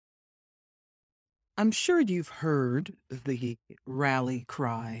I'm sure you've heard the rally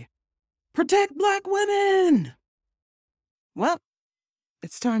cry, protect Black women! Well,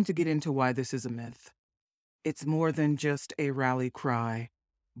 it's time to get into why this is a myth. It's more than just a rally cry,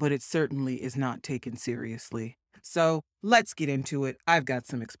 but it certainly is not taken seriously. So let's get into it. I've got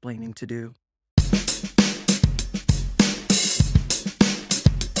some explaining to do.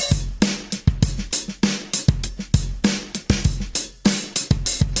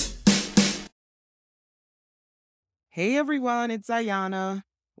 Hey everyone, it's Ayana.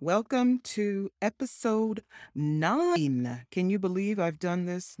 Welcome to episode 9. Can you believe I've done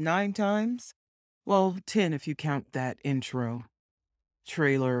this 9 times? Well, 10 if you count that intro,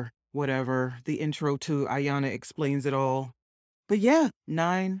 trailer, whatever, the intro to Ayana Explains It All. But yeah,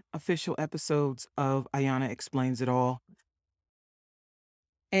 9 official episodes of Ayana Explains It All.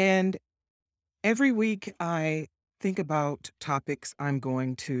 And every week I think about topics I'm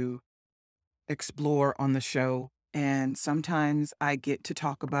going to explore on the show. And sometimes I get to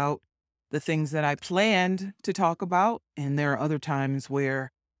talk about the things that I planned to talk about. And there are other times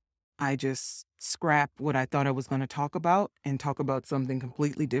where I just scrap what I thought I was going to talk about and talk about something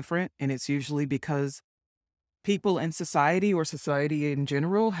completely different. And it's usually because people in society or society in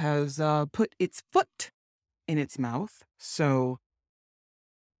general has put its foot in its mouth. So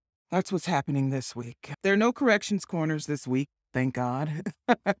that's what's happening this week. There are no corrections corners this week, thank God.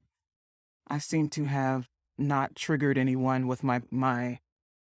 I seem to have not triggered anyone with my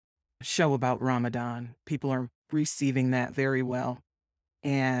show about Ramadan. People are receiving that very well.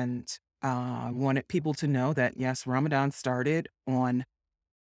 And wanted people to know that, yes, Ramadan started on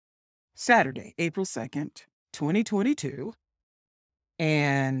Saturday, April 2nd, 2022.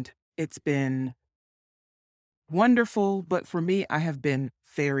 And it's been wonderful. But for me, I have been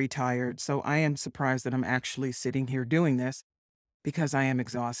very tired. So I am surprised that I'm actually sitting here doing this because I am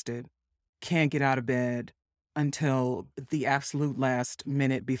exhausted. Can't get out of bed until the absolute last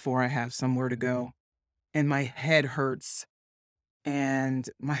minute before I have somewhere to go. And my head hurts and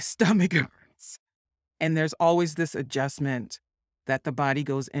my stomach hurts. And there's always this adjustment that the body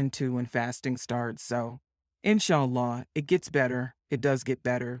goes into when fasting starts. So, inshallah, it gets better. It does get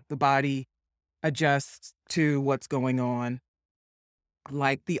better. The body adjusts to what's going on.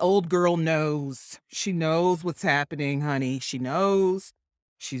 Like the old girl knows. She knows what's happening, honey. She knows.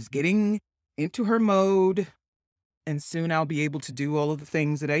 She's getting into her mode. And soon I'll be able to do all of the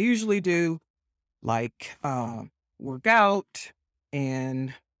things that I usually do, like work out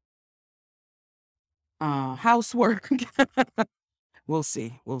and housework. We'll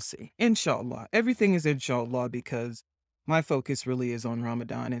see. We'll see. Inshallah. Everything is inshallah because my focus really is on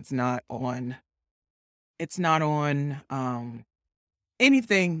Ramadan. It's not on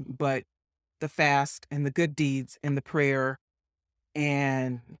anything but the fast and the good deeds and the prayer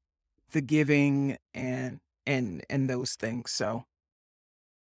and the giving and those things.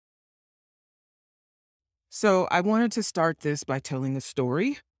 So I wanted to start this by telling a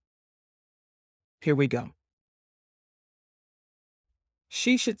story. Here we go.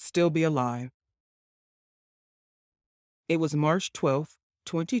 She should still be alive. It was March 12th,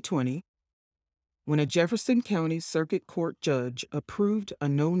 2020, when a Jefferson County Circuit Court judge approved a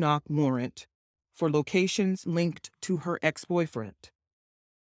no-knock warrant for locations linked to her ex-boyfriend.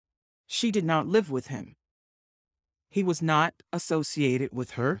 She did not live with him. He was not associated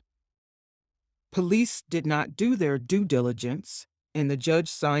with her. Police did not do their due diligence, and the judge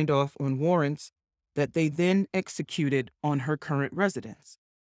signed off on warrants that they then executed on her current residence.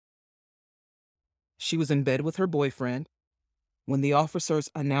 She was in bed with her boyfriend when the officers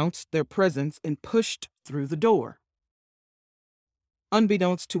announced their presence and pushed through the door.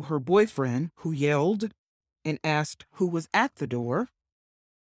 Unbeknownst to her boyfriend, who yelled and asked who was at the door,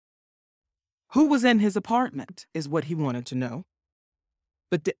 who was in his apartment, is what he wanted to know.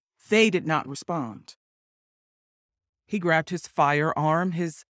 But they did not respond. He grabbed his firearm,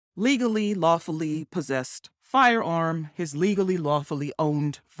 his legally, lawfully possessed firearm, his legally, lawfully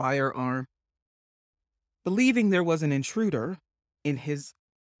owned firearm, believing there was an intruder in his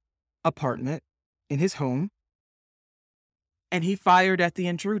apartment, in his home, and he fired at the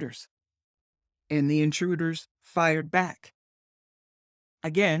intruders. And the intruders fired back.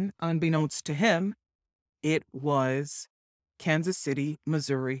 Again, unbeknownst to him, it was Kansas City,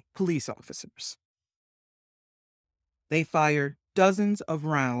 Missouri police officers. They fired dozens of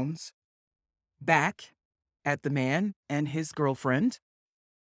rounds back at the man and his girlfriend.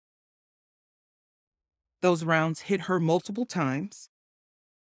 Those rounds hit her multiple times,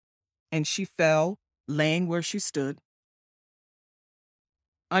 and she fell, laying where she stood,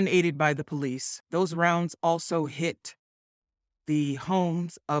 unaided by the police. Those rounds also hit the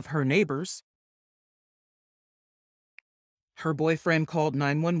homes of her neighbors, Her boyfriend called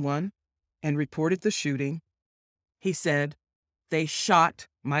 911 and reported the shooting. He said, "They shot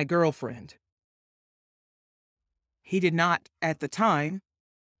my girlfriend." He did not, at the time,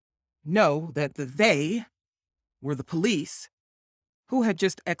 know that the they were the police who had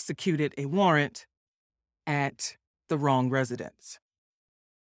just executed a warrant at the wrong residence.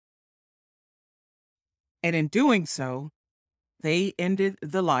 And in doing so, they ended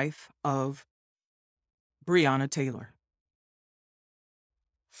the life of Breonna Taylor.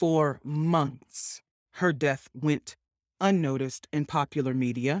 For months, her death went unnoticed in popular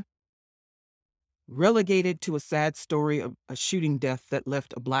media, relegated to a sad story of a shooting death that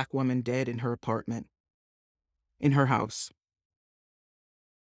left a Black woman dead in her apartment, in her house.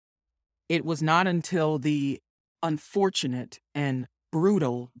 It was not until the unfortunate and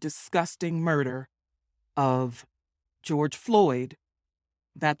brutal, disgusting murder of George Floyd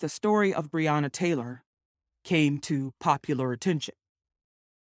that the story of Breonna Taylor came to popular attention.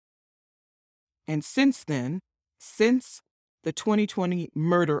 And since then, since the 2020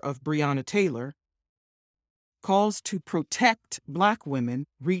 murder of Breonna Taylor, calls to protect Black women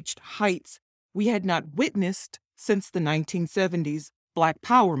reached heights we had not witnessed since the 1970s Black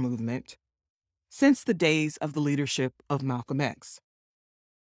Power movement, since the days of the leadership of Malcolm X.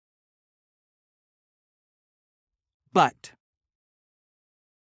 But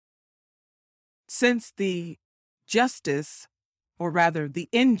since the justice, or rather the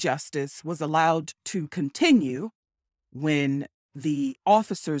injustice, was allowed to continue when the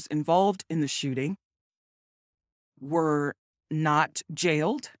officers involved in the shooting were not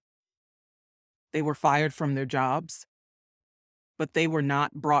jailed, they were fired from their jobs, but they were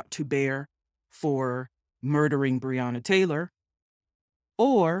not brought to bear for murdering Breonna Taylor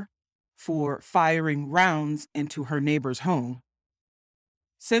or for firing rounds into her neighbor's home.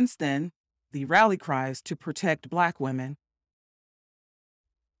 Since then, the rally cries to protect Black women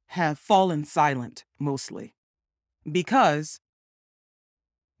have fallen silent mostly, because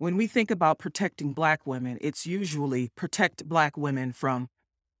when we think about protecting Black women, it's usually protect Black women from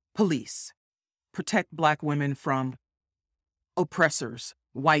police, protect Black women from oppressors,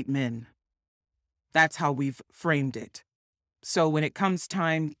 white men. That's how we've framed it. So when it comes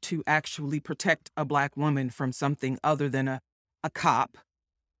time to actually protect a Black woman from something other than a cop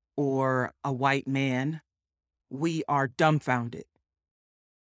or a white man, we are dumbfounded.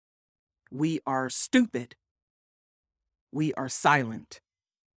 We are stupid. We are silent.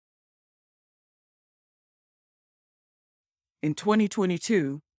 In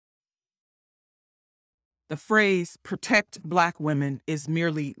 2022, the phrase protect Black women is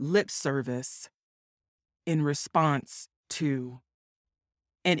merely lip service in response to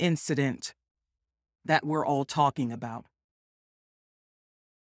an incident that we're all talking about.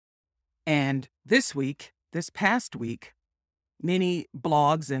 And this past week, many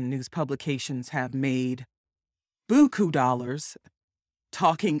blogs and news publications have made buku dollars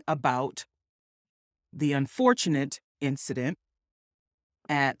talking about the unfortunate incident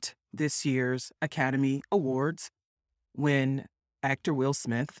at this year's Academy Awards when actor Will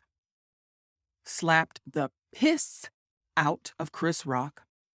Smith slapped the piss out of Chris Rock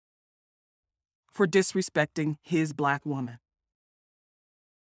for disrespecting his Black woman.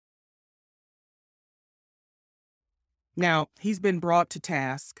 Now, he's been brought to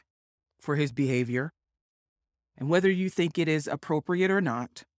task for his behavior, and whether you think it is appropriate or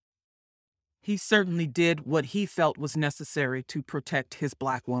not, he certainly did what he felt was necessary to protect his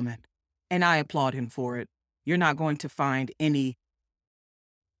Black woman, and I applaud him for it. You're not going to find any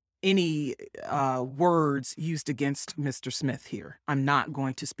words used against Mr. Smith here. I'm not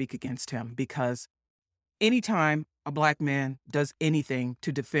going to speak against him, because anytime a Black man does anything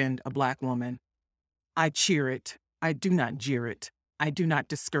to defend a Black woman, I cheer it. I do not jeer it. I do not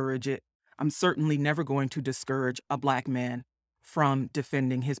discourage it. I'm certainly never going to discourage a Black man from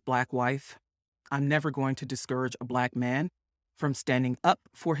defending his Black wife. I'm never going to discourage a Black man from standing up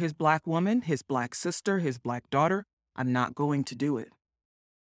for his Black woman, his Black sister, his Black daughter. I'm not going to do it.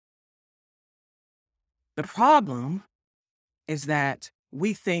 The problem is that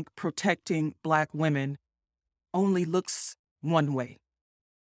we think protecting Black women only looks one way.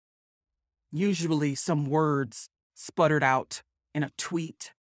 Usually some words sputtered out in a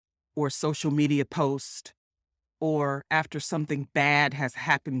tweet or social media post, or after something bad has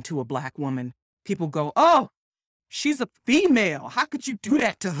happened to a Black woman, people go, "Oh, she's a female. How could you do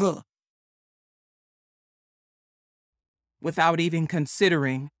that to her?" Without even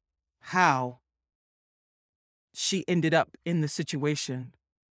considering how she ended up in the situation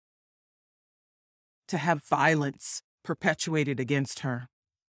to have violence perpetuated against her.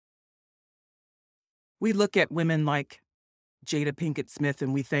 We look at women like Jada Pinkett Smith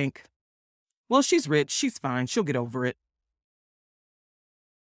and we think, well, she's rich, she's fine, she'll get over it.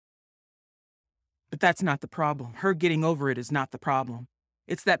 But that's not the problem. Her getting over it is not the problem.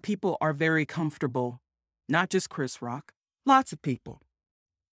 It's that people are very comfortable, not just Chris Rock, lots of people.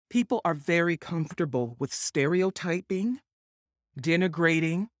 People are very comfortable with stereotyping,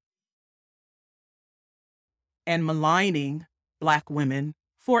 denigrating, and maligning Black women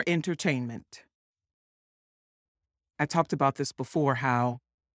for entertainment. I talked about this before, how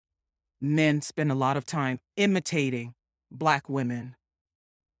men spend a lot of time imitating Black women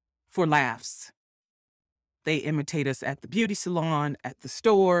for laughs. They imitate us at the beauty salon, at the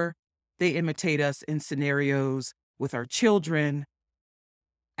store. They imitate us in scenarios with our children,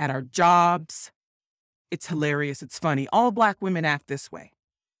 at our jobs. It's hilarious. It's funny. All Black women act this way.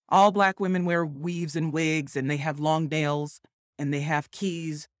 All Black women wear weaves and wigs, and they have long nails, and they have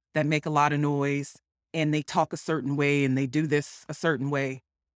keys that make a lot of noise, and they talk a certain way, and they do this a certain way.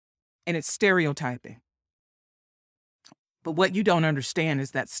 And it's stereotyping. But what you don't understand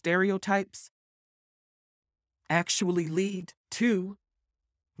is that stereotypes actually lead to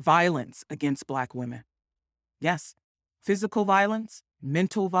violence against Black women. Yes, physical violence,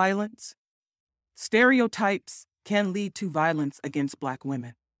 mental violence. Stereotypes can lead to violence against Black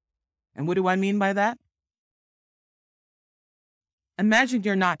women. And what do I mean by that? Imagine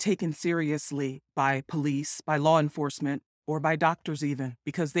you're not taken seriously by police, by law enforcement, or by doctors even,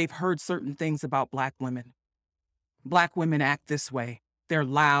 because they've heard certain things about Black women. Black women act this way. They're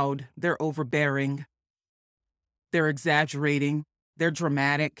loud, they're overbearing, they're exaggerating, they're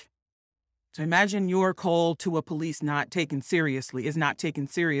dramatic. So imagine your call to a police is not taken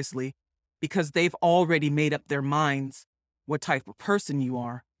seriously because they've already made up their minds what type of person you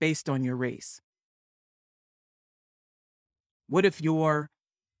are based on your race. What if your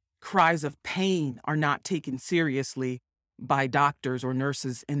cries of pain are not taken seriously by doctors or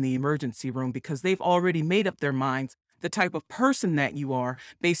nurses in the emergency room because they've already made up their minds the type of person that you are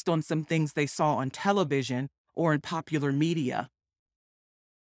based on some things they saw on television or in popular media?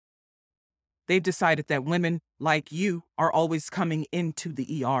 They've decided that women like you are always coming into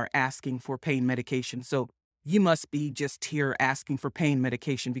the ER asking for pain medication. So you must be just here asking for pain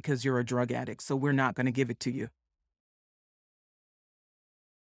medication because you're a drug addict. So we're not going to give it to you.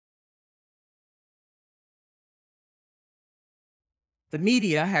 The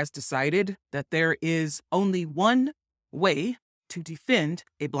media has decided that there is only one way to defend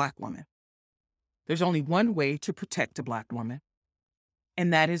a Black woman. There's only one way to protect a Black woman,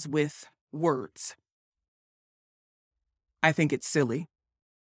 and that is with words. I think it's silly,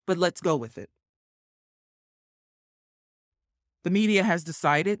 but let's go with it. The media has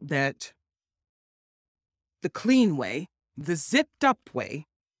decided that the clean way, the zipped up way,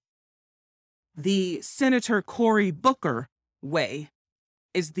 the Senator Cory Booker way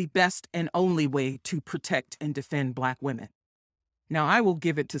is the best and only way to protect and defend Black women. Now, I will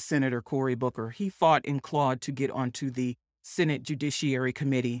give it to Senator Cory Booker. He fought and clawed to get onto the Senate Judiciary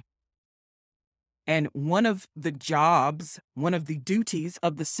Committee. And one of the duties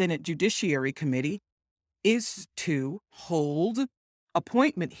of the Senate Judiciary Committee is to hold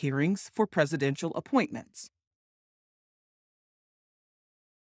appointment hearings for presidential appointments.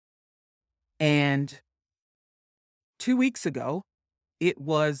 And 2 weeks ago, it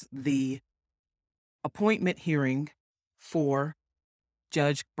was the appointment hearing for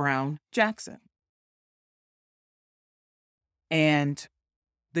Judge Brown Jackson. And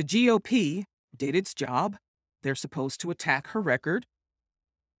the GOP did its job. They're supposed to attack her record.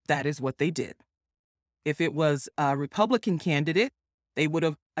 That is what they did. If it was a Republican candidate, they would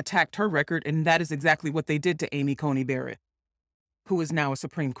have attacked her record, and that is exactly what they did to Amy Coney Barrett, who is now a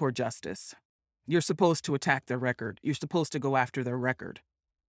Supreme Court justice. You're supposed to attack their record. You're supposed to go after their record.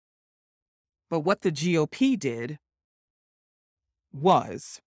 But what the GOP did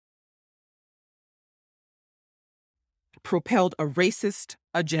was propelled a racist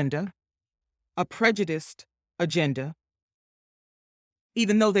agenda, a prejudiced agenda,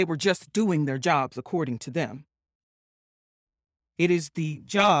 even though they were just doing their jobs according to them. It is the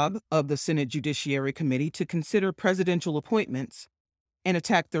job of the Senate Judiciary Committee to consider presidential appointments and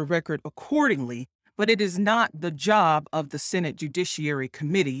attack their record accordingly, but it is not the job of the Senate Judiciary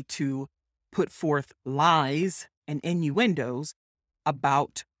Committee to put forth lies and innuendos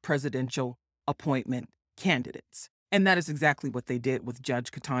about presidential appointment candidates. And that is exactly what they did with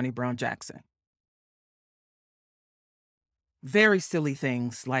Judge Ketanji Brown Jackson. Very silly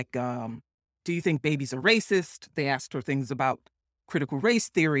things like, do you think babies are racist? They asked her things about critical race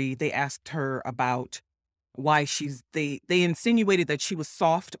theory. They asked her about why they insinuated that she was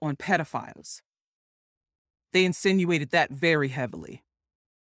soft on pedophiles. They insinuated that very heavily.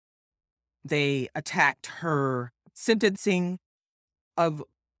 They attacked her sentencing of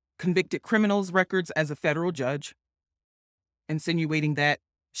convicted criminals' records as a federal judge, insinuating that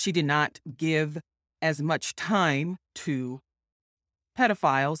she did not give as much time to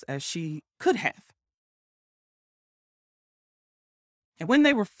pedophiles as she could have. And when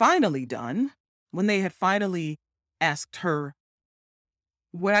they were finally done, when they had finally asked her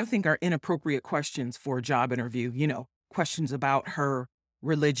what I think are inappropriate questions for a job interview, questions about her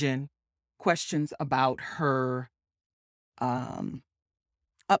religion, questions about her um,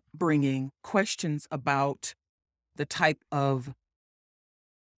 upbringing, questions about the type of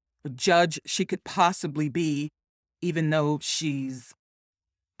judge she could possibly be, even though she's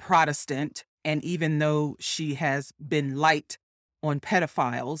Protestant and even though she has been light on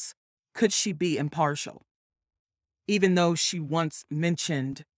pedophiles, could she be impartial? Even though she once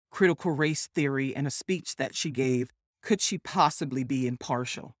mentioned critical race theory in a speech that she gave, could she possibly be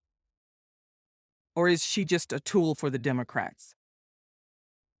impartial? Or is she just a tool for the Democrats?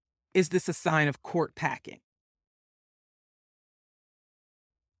 Is this a sign of court packing?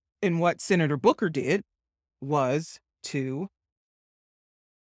 And what Senator Booker did was to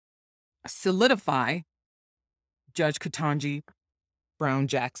solidify Judge Ketanji Brown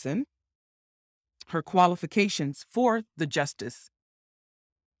Jackson, her qualifications for the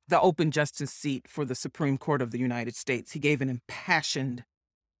open justice seat for the Supreme Court of the United States. He gave an impassioned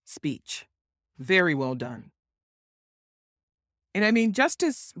speech. Very well done. And I mean,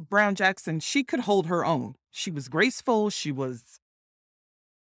 Justice Brown Jackson, she could hold her own. She was graceful. She was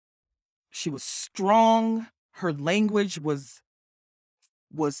strong. Her language was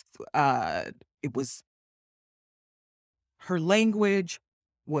it was her language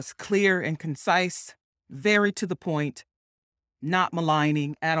was clear and concise, very to the point, not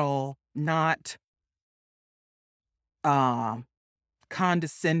maligning at all, not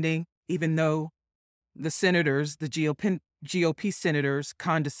condescending, even though the senators, the GOP senators,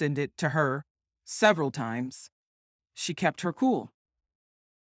 condescended to her several times. She kept her cool.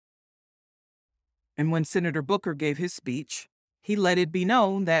 And when Senator Booker gave his speech, he let it be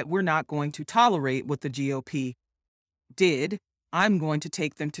known that we're not going to tolerate what the GOP did. I'm going to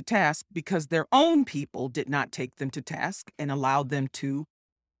take them to task because their own people did not take them to task and allowed them to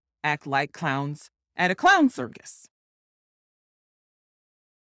act like clowns at a clown circus.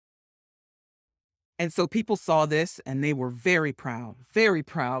 And so people saw this and they were very proud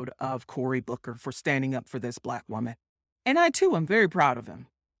of Cory Booker for standing up for this Black woman. And I too am very proud of him.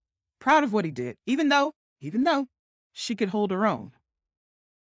 Proud of what he did, even though she could hold her own.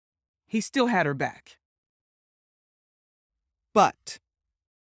 He still had her back. But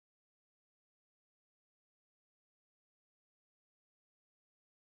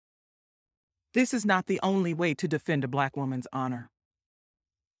this is not the only way to defend a Black woman's honor.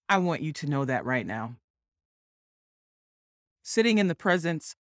 I want you to know that right now. Sitting in the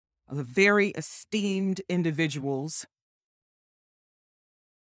presence of very esteemed individuals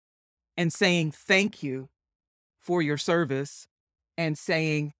and saying thank you for your service and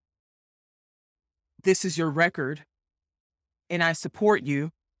saying, this is your record and I support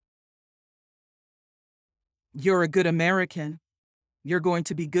you. You're a good American. You're going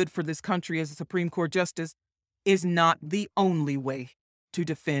to be good for this country as a Supreme Court justice is not the only way to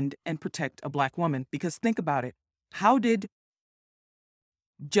defend and protect a Black woman. Because think about it. How did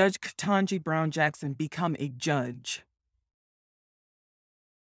Judge Ketanji Brown Jackson become a judge?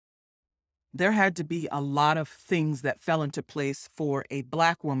 There had to be a lot of things that fell into place for a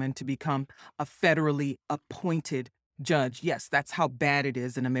Black woman to become a federally appointed judge. Yes, that's how bad it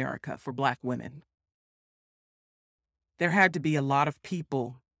is in America for Black women. There had to be a lot of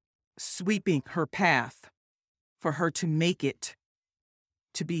people sweeping her path for her to make it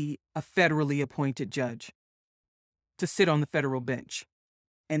to be a federally appointed judge, to sit on the federal bench,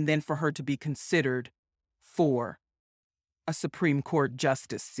 and then for her to be considered for a Supreme Court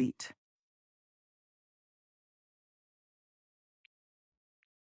justice seat.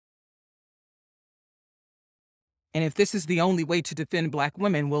 And if this is the only way to defend Black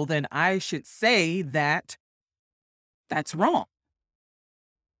women, well, then I should say that that's wrong.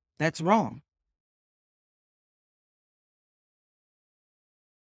 That's wrong.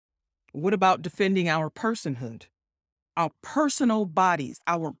 What about defending our personhood, our personal bodies,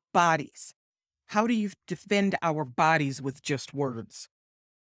 our bodies? How do you defend our bodies with just words?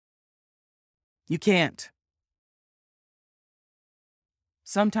 You can't.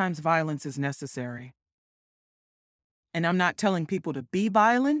 Sometimes violence is necessary. And I'm not telling people to be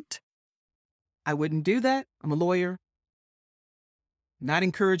violent. I wouldn't do that. I'm a lawyer. not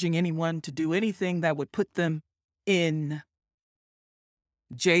encouraging anyone to do anything that would put them in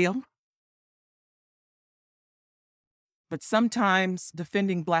jail. But sometimes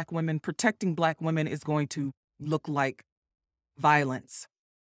defending Black women, protecting Black women is going to look like violence.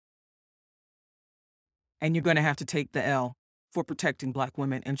 And you're going to have to take the L for protecting Black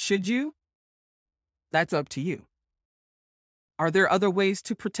women. And should you? That's up to you. Are there other ways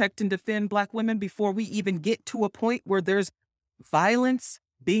to protect and defend Black women before we even get to a point where there's violence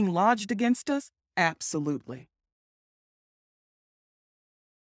being lodged against us? Absolutely.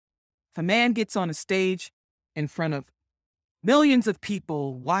 If a man gets on a stage in front of millions of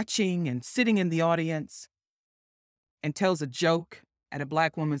people watching and sitting in the audience and tells a joke at a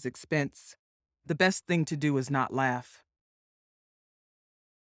Black woman's expense, the best thing to do is not laugh.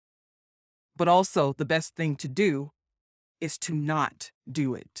 But also, the best thing to do is to not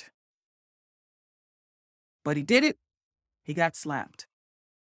do it. But he did it. He got slapped.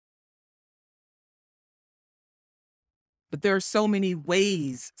 But there are so many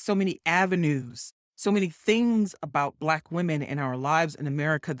ways, so many avenues, so many things about Black women in our lives in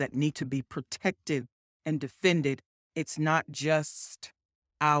America that need to be protected and defended. It's not just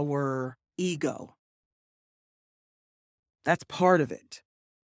our ego. That's part of it.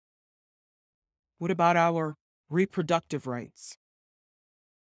 What about our reproductive rights?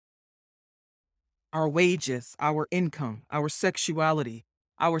 Our wages, our income, our sexuality,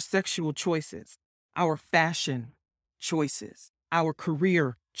 our sexual choices, our fashion choices, our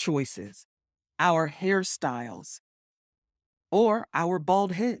career choices, our hairstyles, or our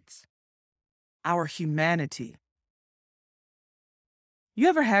bald heads, our humanity. You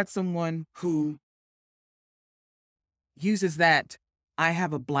ever had someone who uses that "I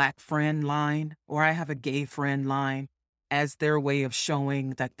have a Black friend" line or "I have a gay friend" line as their way of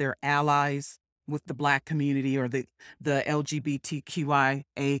showing that they're allies with the Black community or the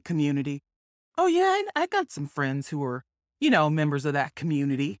LGBTQIA community? Oh, yeah, I got some friends who are, members of that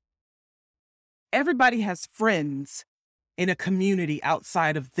community. Everybody has friends in a community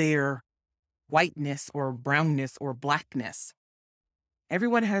outside of their whiteness or brownness or Blackness.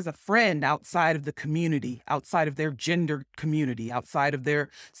 Everyone has a friend outside of the community, outside of their gender community, outside of their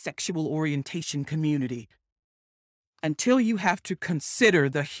sexual orientation community. Until you have to consider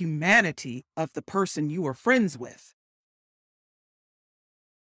the humanity of the person you are friends with,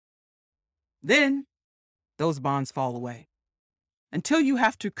 then those bonds fall away. Until you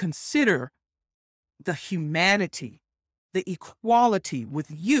have to consider the humanity, the equality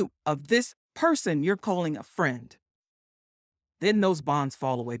with you of this person you're calling a friend, then those bonds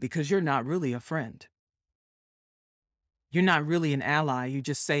fall away because you're not really a friend. You're not really an ally. You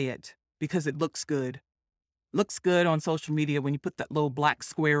just say it because it looks good. Looks good on social media when you put that little black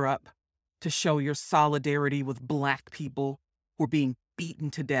square up to show your solidarity with Black people who are being beaten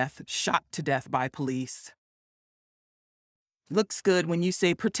to death, shot to death by police. Looks good when you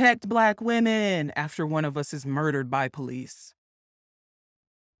say protect Black women after one of us is murdered by police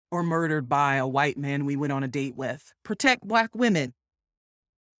or murdered by a white man we went on a date with. Protect Black women.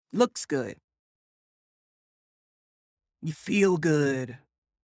 Looks good. You feel good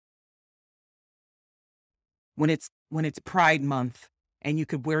when it's Pride Month and you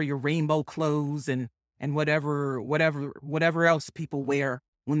could wear your rainbow clothes and whatever else people wear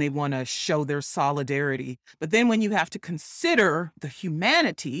when they want to show their solidarity. But then when you have to consider the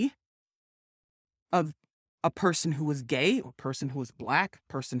humanity of a person who is gay, or a person who is Black,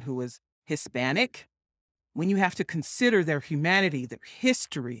 a person who is Hispanic, when you have to consider their humanity, their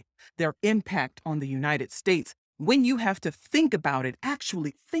history, their impact on the United States, when you have to think about it,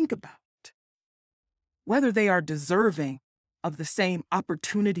 actually think about whether they are deserving of the same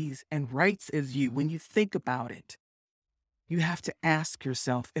opportunities and rights as you, when you think about it, you have to ask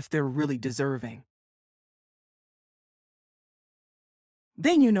yourself if they're really deserving.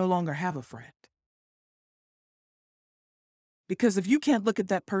 Then you no longer have a friend. Because if you can't look at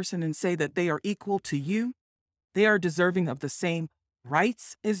that person and say that they are equal to you, they are deserving of the same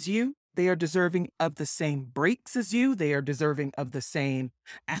rights as you, they are deserving of the same breaks as you, they are deserving of the same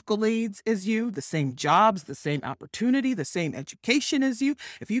accolades as you, the same jobs, the same opportunity, the same education as you.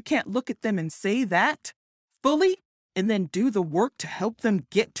 If you can't look at them and say that fully and then do the work to help them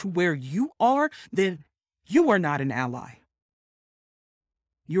get to where you are, then you are not an ally.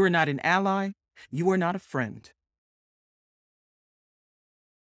 You are not an ally. You are not a friend.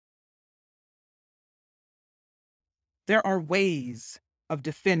 There are ways of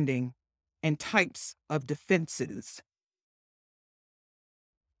defending and types of defenses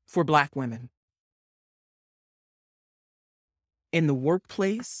for Black women. In the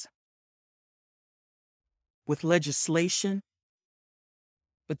workplace, with legislation,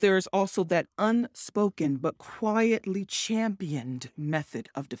 But there is also that unspoken but quietly championed method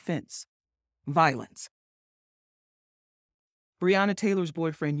of defense: violence. Breonna Taylor's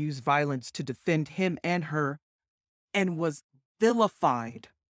boyfriend used violence to defend him and her and was vilified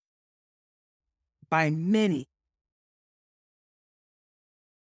by many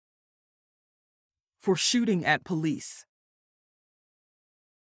for shooting at police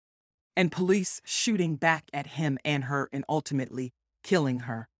and police shooting back at him and her and ultimately killing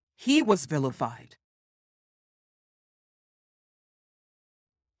her. He was vilified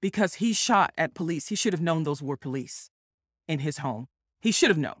because he shot at police. He should have known those were police in his home. He should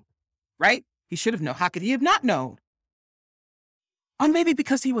have known, right? He should have known. How could he have not known? Or maybe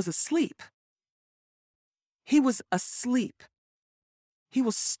because he was asleep. He was asleep. He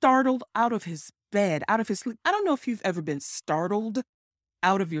was startled out of his bed, out of his sleep. I don't know if you've ever been startled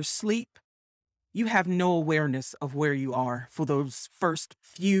out of your sleep. You have no awareness of where you are for those first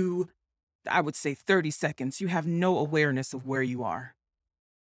few, I would say 30 seconds. You have no awareness of where you are.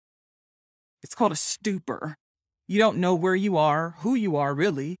 It's called a stupor. You don't know where you are, who you are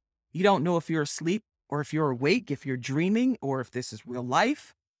really. You don't know if you're asleep or if you're awake, if you're dreaming, or if this is real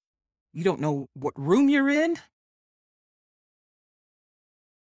life. You don't know what room you're in.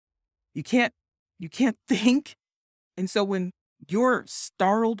 You can't think. And so when you're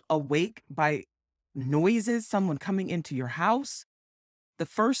startled awake by noises, someone coming into your house, the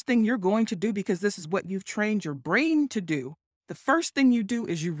first thing you're going to do, because this is what you've trained your brain to do, the first thing you do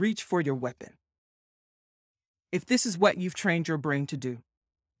is you reach for your weapon. If this is what you've trained your brain to do,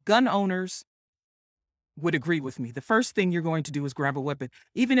 gun owners would agree with me. The first thing you're going to do is grab a weapon.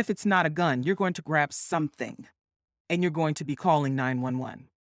 Even if it's not a gun, you're going to grab something and you're going to be calling 911.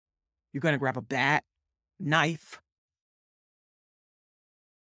 You're going to grab a bat, knife.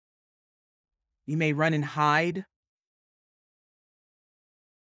 You may run and hide,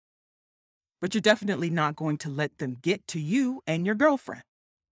 but you're definitely not going to let them get to you and your girlfriend.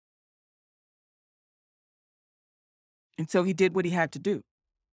 And so he did what he had to do.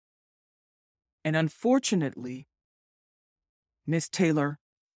 And unfortunately, Miss Taylor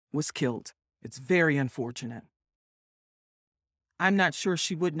was killed. It's very unfortunate. I'm not sure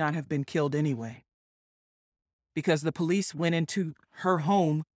she would not have been killed anyway, because the police went into her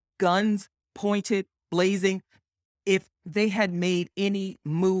home, guns pointed, blazing. If they had made any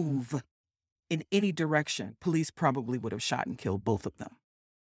move in any direction, police probably would have shot and killed both of them.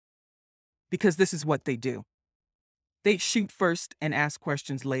 Because this is what they do. They shoot first and ask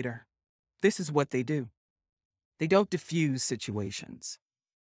questions later. This is what they do. They don't diffuse situations.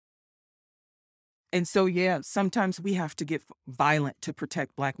 And so, yeah, sometimes we have to get violent to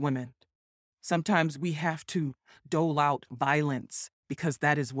protect Black women. Sometimes we have to dole out violence because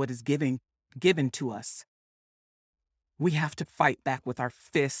that is what is given to us. We have to fight back with our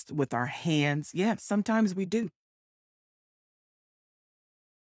fists, with our hands. Yeah, sometimes we do.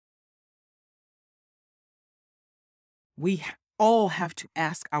 We all have to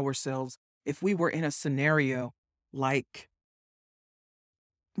ask ourselves, if we were in a scenario like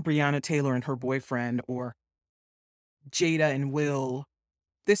Breonna Taylor and her boyfriend, or Jada and Will,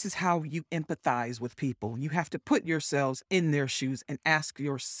 this is how you empathize with people. You have to put yourselves in their shoes and ask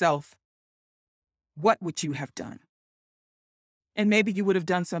yourself, what would you have done? And maybe you would have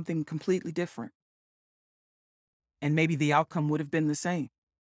done something completely different. And maybe the outcome would have been the same.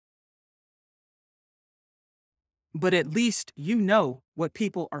 But at least you know what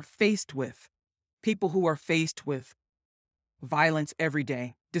people are faced with. People who are faced with violence every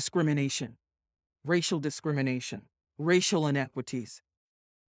day, discrimination, racial discrimination, racial inequities,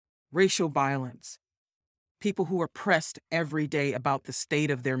 racial violence, people who are pressed every day about the state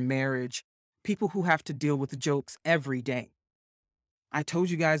of their marriage, people who have to deal with jokes every day. I told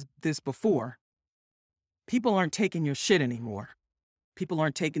you guys this before. People aren't taking your shit anymore. People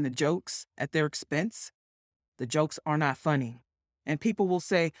aren't taking the jokes at their expense. The jokes are not funny. And people will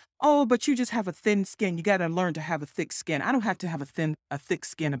say, oh, but you just have a thin skin. You got to learn to have a thick skin. I don't have to have a thick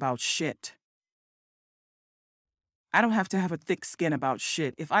skin about shit. I don't have to have a thick skin about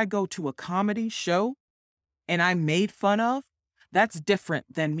shit. If I go to a comedy show and I'm made fun of, that's different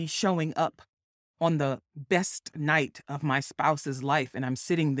than me showing up on the best night of my spouse's life and I'm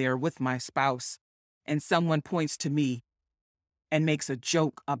sitting there with my spouse and someone points to me and makes a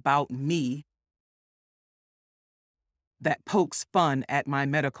joke about me that pokes fun at my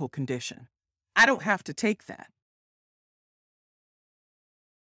medical condition. I don't have to take that.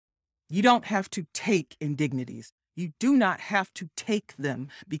 You don't have to take indignities. You do not have to take them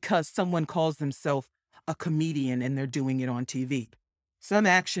because someone calls themselves a comedian and they're doing it on TV. Some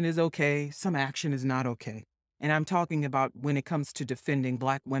action is okay, some action is not okay. And I'm talking about when it comes to defending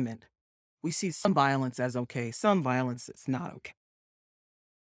Black women. We see some violence as okay, some violence is not okay.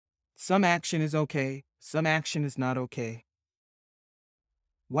 Some action is okay, some action is not okay.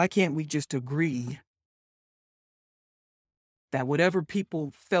 Why can't we just agree that whatever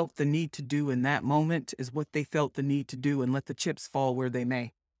people felt the need to do in that moment is what they felt the need to do and let the chips fall where they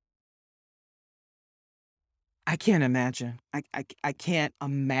may? I can't imagine. I can't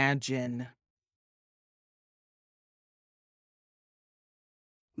imagine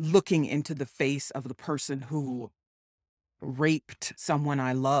looking into the face of the person who raped someone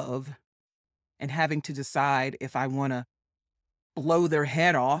I love and having to decide if I want to blow their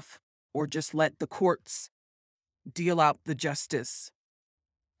head off or just let the courts deal out the justice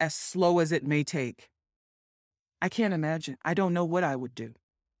as slow as it may take. I can't imagine. I don't know what I would do.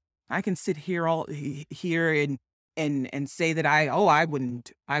 I can sit here here and say that I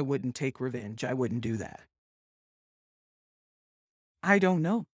wouldn't take revenge. I wouldn't do that. I don't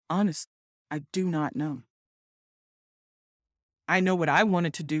know. Honest. I do not know. I know what I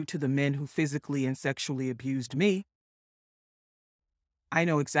wanted to do to the men who physically and sexually abused me. I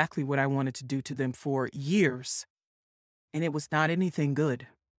know exactly what I wanted to do to them for years, and it was not anything good.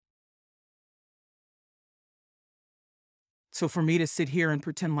 So for me to sit here and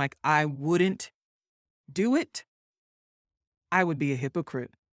pretend like I wouldn't do it, I would be a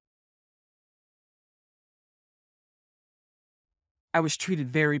hypocrite. I was treated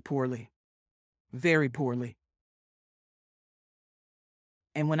very poorly, very poorly.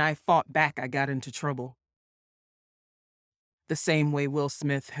 And when I fought back, I got into trouble. The same way Will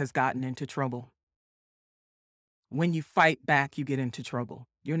Smith has gotten into trouble. When you fight back, you get into trouble.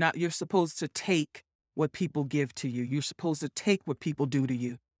 You're supposed to take what people give to you. You're supposed to take what people do to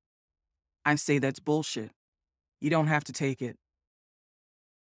you. I say that's bullshit. You don't have to take it.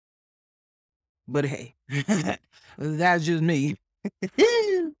 But hey, that's just me.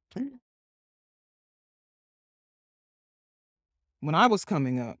 When I was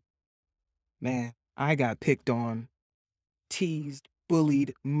coming up, man, I got picked on, teased,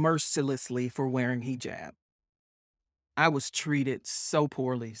 bullied mercilessly for wearing hijab. I was treated so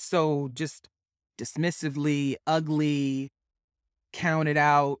poorly, so just dismissively, ugly, counted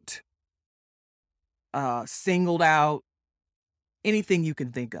out, singled out, anything you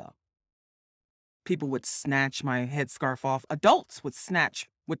can think of. People would snatch my headscarf off. Adults would snatch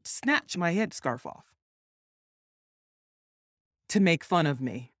my headscarf off to make fun of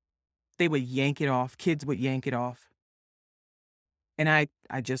me. They would yank it off. Kids would yank it off. And I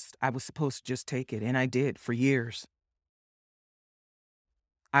was supposed to just take it, and I did for years.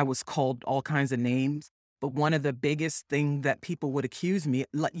 I was called all kinds of names, but one of the biggest thing that people would accuse me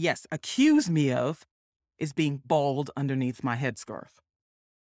of is being bald underneath my headscarf.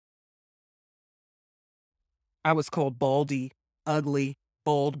 I was called baldy, ugly,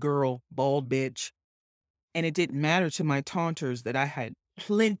 bald girl, bald bitch, and it didn't matter to my taunters that I had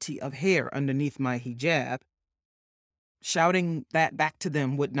plenty of hair underneath my hijab. Shouting that back to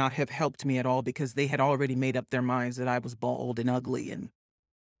them would not have helped me at all because they had already made up their minds that I was bald and ugly and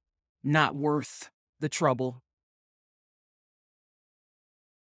not worth the trouble.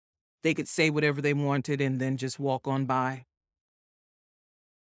 They could say whatever they wanted and then just walk on by.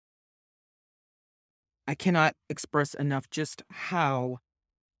 I cannot express enough just how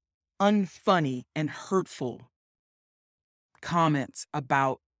unfunny and hurtful comments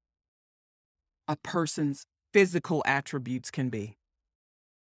about a person's physical attributes can be.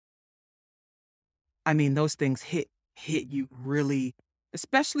 I mean, those things hit you really,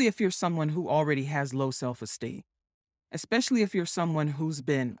 especially if you're someone who already has low self-esteem, especially if you're someone who's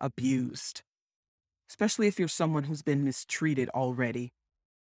been abused, especially if you're someone who's been mistreated already,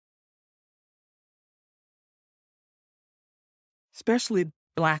 especially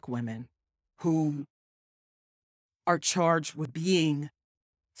Black women who are charged with being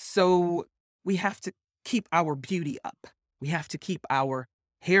so we have to keep our beauty up. We have to keep our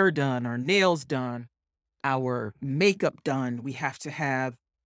hair done, our nails done, our makeup done. We have to have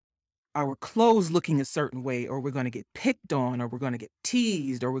our clothes looking a certain way, or we're going to get picked on, or we're going to get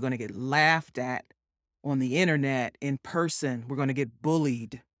teased, or we're going to get laughed at on the internet, in person. We're going to get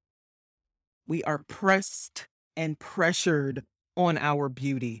bullied. We are pressed and pressured on our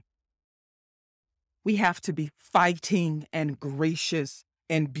beauty. We have to be fighting and gracious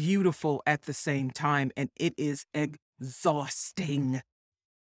and beautiful at the same time, and it is exhausting.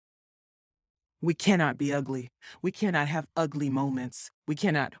 We cannot be ugly. We cannot have ugly moments. We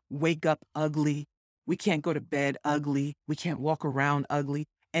cannot wake up ugly. We can't go to bed ugly. We can't walk around ugly.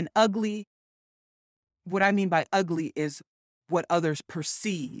 And ugly, what I mean by ugly is what others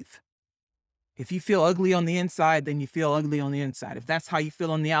perceive If you feel ugly on the inside, then you feel ugly on the inside. If that's how you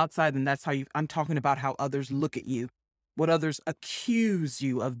feel on the outside, then that's how you, I'm talking about how others look at you, what others accuse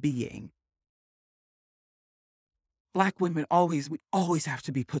you of being. Black women always, we always have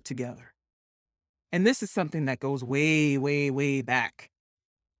to be put together. And this is something that goes way, way, way back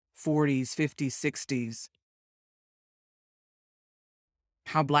 40s, 50s, 60s.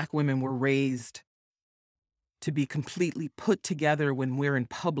 How Black women were raised to be completely put together when we're in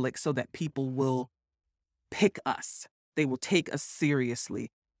public so that people will pick us. They will take us seriously.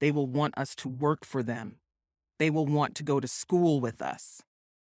 They will want us to work for them. They will want to go to school with us.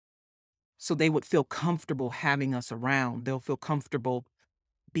 So they would feel comfortable having us around. They'll feel comfortable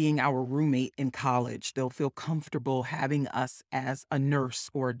being our roommate in college. They'll feel comfortable having us as a nurse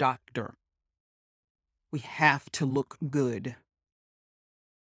or a doctor. We have to look good.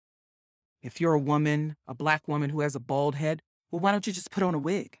 If you're a woman, a Black woman who has a bald head, well, why don't you just put on a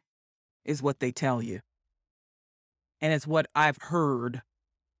wig? Is what they tell you. And it's what I've heard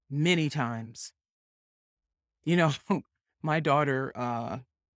many times. You know, my daughter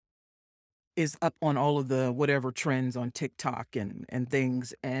is up on all of the whatever trends on TikTok and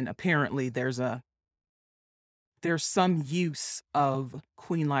things, and apparently there's some use of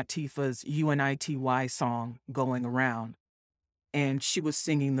Queen Latifah's UNITY song going around, and she was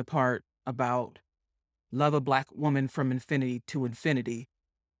singing the part about love a Black woman from infinity to infinity.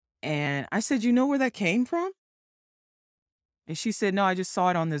 And I said, "You know where that came from?" And she said, "No, I just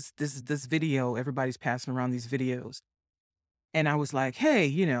saw it on this video. Everybody's passing around these videos." And I was like,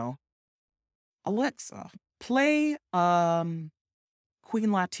 "Hey, Alexa, play Queen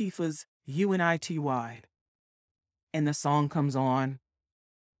Latifah's UNITY." And the song comes on,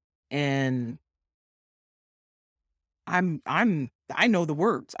 and I know the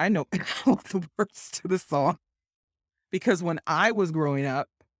words. I know all the words to the song because when I was growing up,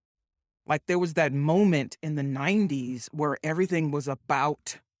 like there was that moment in the 90s where everything was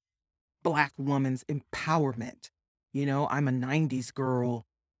about Black woman's empowerment. I'm a 90s girl.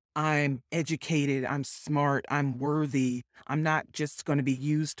 I'm educated. I'm smart. I'm worthy. I'm not just going to be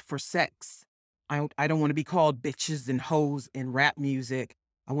used for sex. I don't want to be called bitches and hoes in rap music.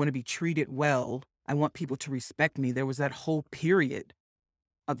 I want to be treated well. I want people to respect me. There was that whole period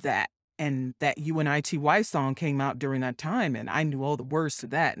of that. And that UNITY song came out during that time, and I knew all the words to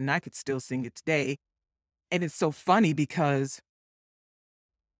that, and I could still sing it today. And it's so funny because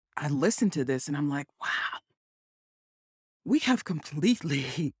I listened to this and I'm like, wow, we have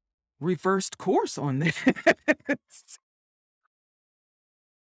completely reversed course on this.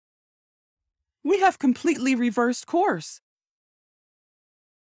 We have completely reversed course.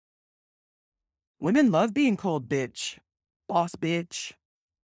 Women love being called bitch, boss bitch,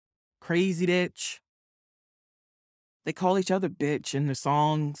 crazy bitch. They call each other bitch in their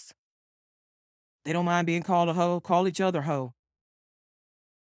songs. They don't mind being called a hoe, call each other hoe.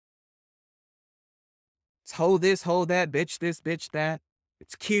 It's hoe this, hoe that, bitch this, bitch that.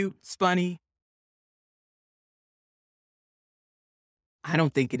 It's cute, it's funny. I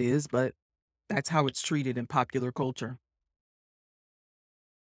don't think it is, but that's how it's treated in popular culture.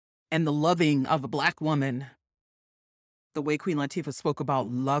 And the loving of a Black woman, the way Queen Latifah spoke about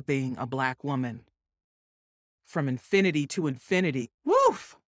loving a Black woman from infinity to infinity.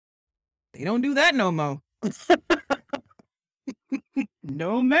 Woof! They don't do that no more.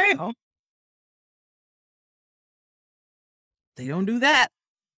 No, ma'am. They don't do that.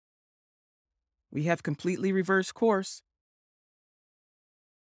 We have completely reversed course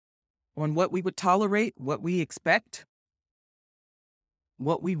on what we would tolerate, what we expect,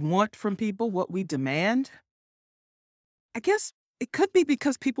 what we want from people, what we demand. I guess it could be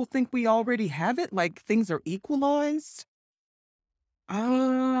because people think we already have it, like things are equalized.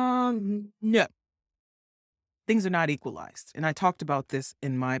 No, things are not equalized. And I talked about this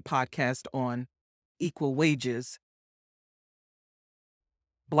in my podcast on equal wages.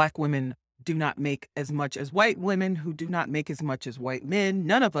 Black women do not make as much as white women, who do not make as much as white men.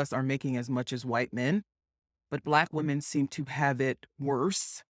 None of us are making as much as white men, but Black women seem to have it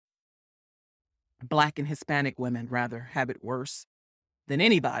worse. Black and Hispanic women, rather, have it worse than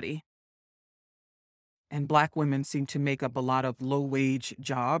anybody. And Black women seem to make up a lot of low wage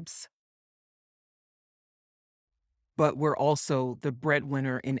jobs. But we're also the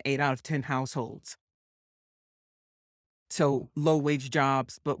breadwinner in 8 out of 10 households. So low wage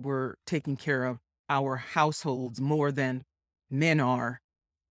jobs, but we're taking care of our households more than men are.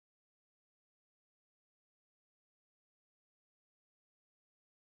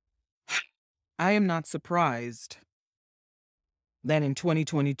 I am not surprised that in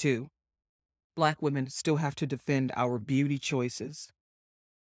 2022, Black women still have to defend our beauty choices.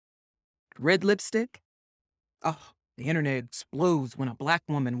 Red lipstick? Oh, the internet explodes when a black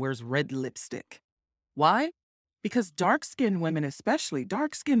woman wears red lipstick. Why? Because dark skinned women, especially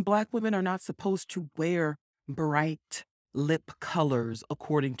dark skinned black women, are not supposed to wear bright lip colors,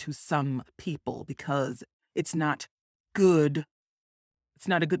 according to some people, because it's not good. It's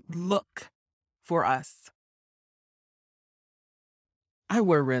not a good look for us. I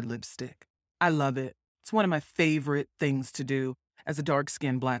wear red lipstick. I love it. It's one of my favorite things to do as a dark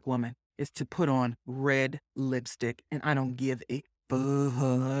skinned black woman is to put on red lipstick, and I don't give a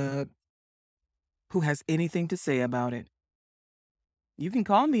fuck who has anything to say about it. You can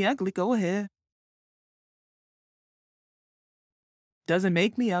call me ugly, go ahead. Doesn't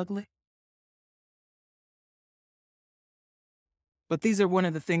make me ugly. But these are one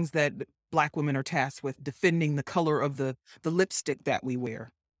of the things that black women are tasked with, defending the color of the lipstick that we wear.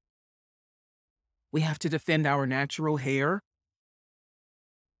 We have to defend our natural hair.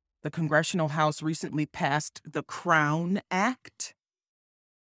 The Congressional House recently passed the Crown Act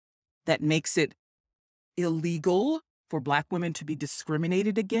that makes it illegal for black women to be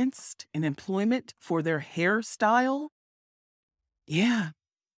discriminated against in employment for their hairstyle. Yeah,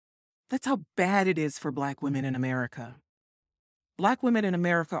 that's how bad it is for black women in America. Black women in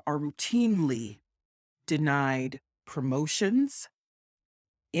America are routinely denied promotions,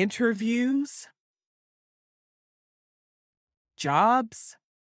 interviews, jobs,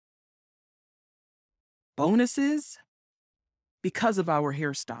 bonuses because of our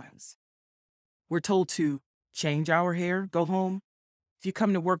hairstyles. We're told to change our hair, go home. If you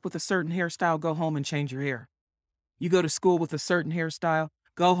come to work with a certain hairstyle, go home and change your hair. You go to school with a certain hairstyle,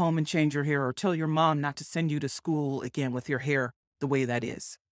 go home and change your hair, or tell your mom not to send you to school again with your hair the way that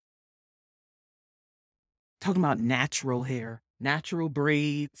is. Talking about natural hair, natural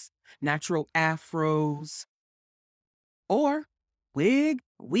braids, natural afros, or wig,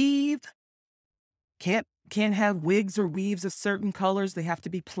 weave. Can't have wigs or weaves of certain colors. They have to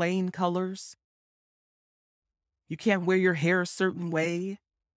be plain colors. You can't wear your hair a certain way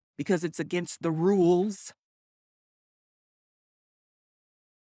because it's against the rules.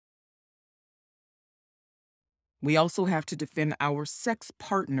 We also have to defend our sex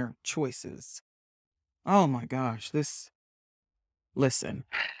partner choices. Oh my gosh, listen.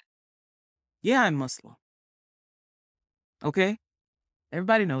 Yeah, I'm Muslim. Okay?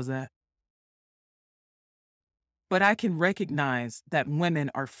 Everybody knows that. But I can recognize that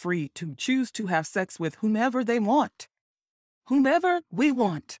women are free to choose to have sex with whomever they want. Whomever we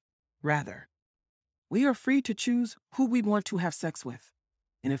want, rather. We are free to choose who we want to have sex with.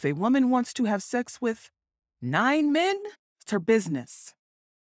 And if a woman wants to have sex with 9 men, it's her business.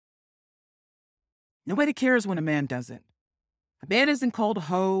 Nobody cares when a man does it. A man isn't called a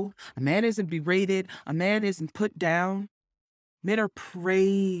hoe. A man isn't berated. A man isn't put down. Men are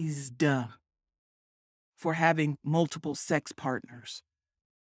praised for having multiple sex partners.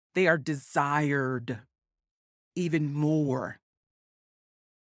 They are desired even more.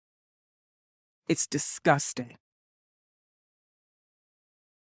 It's disgusting.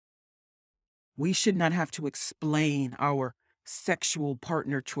 We should not have to explain our sexual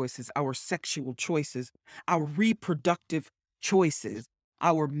partner choices, our sexual choices, our reproductive choices,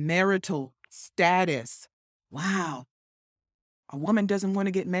 our marital status. Wow. A woman doesn't want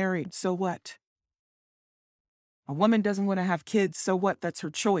to get married. So what? A woman doesn't want to have kids. So what? That's her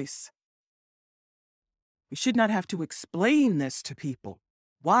choice. We should not have to explain this to people,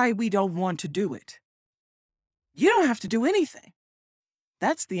 why we don't want to do it. You don't have to do anything.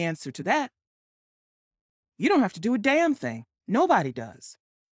 That's the answer to that. You don't have to do a damn thing. Nobody does.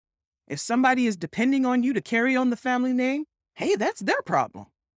 If somebody is depending on you to carry on the family name, hey, that's their problem.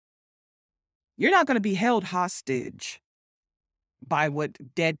 You're not going to be held hostage by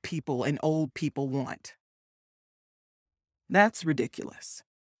what dead people and old people want. That's ridiculous.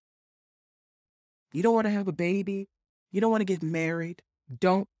 You don't want to have a baby. You don't want to get married.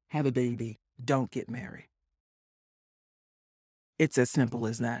 Don't have a baby. Don't get married. It's as simple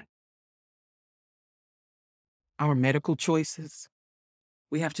as that. Our medical choices.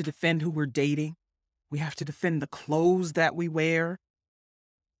 We have to defend who we're dating. We have to defend the clothes that we wear.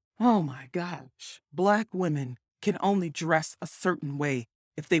 Oh my gosh. Black women can only dress a certain way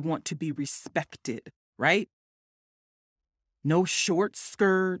if they want to be respected, right? No short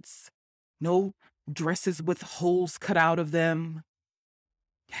skirts, no dresses with holes cut out of them.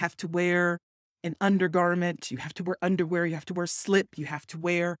 You have to wear an undergarment. You have to wear underwear. You have to wear slip. You have to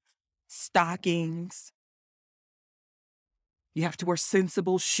wear stockings. You have to wear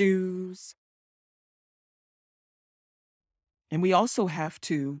sensible shoes. And we also have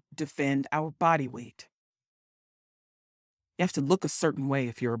to defend our body weight. You have to look a certain way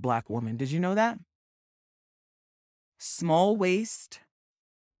if you're a Black woman. Did you know that? Small waist,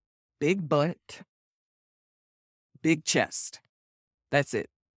 big butt, big chest. That's it.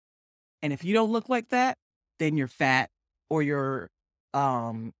 And if you don't look like that, then you're fat or you're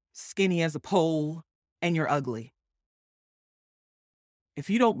skinny as a pole and you're ugly.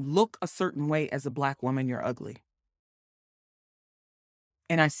 If you don't look a certain way as a Black woman, you're ugly.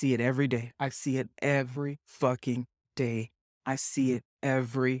 And I see it every day. I see it every fucking day. I see it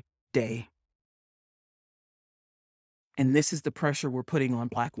every day. And this is the pressure we're putting on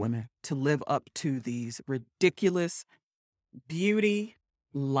Black women to live up to these ridiculous beauty,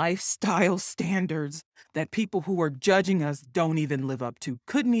 lifestyle standards that people who are judging us don't even live up to,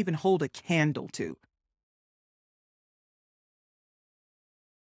 couldn't even hold a candle to.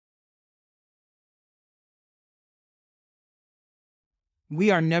 We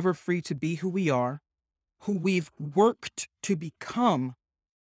are never free to be who we are, who we've worked to become.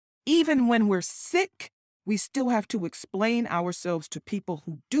 Even when we're sick, we still have to explain ourselves to people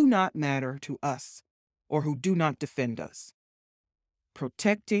who do not matter to us or who do not defend us.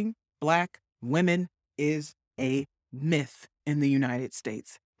 Protecting Black women is a myth in the United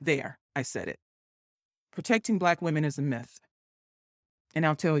States. There, I said it. Protecting Black women is a myth. And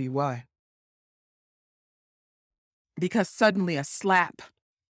I'll tell you why. Because suddenly a slap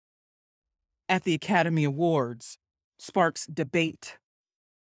at the Academy Awards sparks debate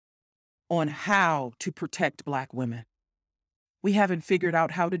on how to protect Black women. We haven't figured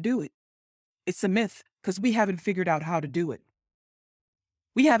out how to do it. It's a myth because we haven't figured out how to do it.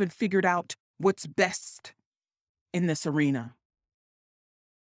 We haven't figured out what's best in this arena.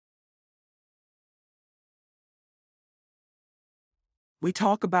 We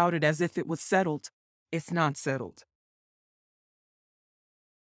talk about it as if it was settled. It's not settled.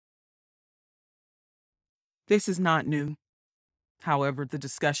 This is not new. However, the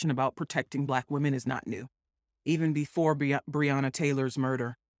discussion about protecting Black women is not new. Even before Breonna Taylor's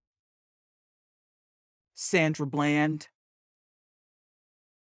murder, Sandra Bland,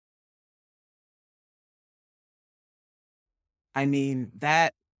 I mean,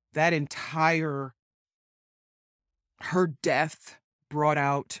 that entire, her death brought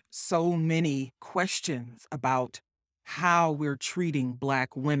out so many questions about how we're treating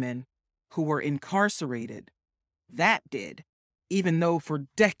Black women who were incarcerated. That did, even though for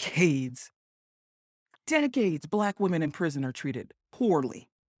decades, Black women in prison are treated poorly.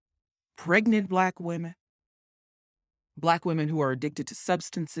 Pregnant Black women who are addicted to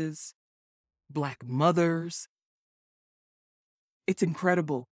substances, Black mothers. It's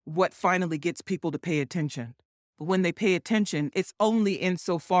incredible what finally gets people to pay attention. But when they pay attention, it's only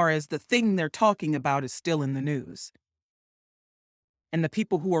insofar as the thing they're talking about is still in the news. And the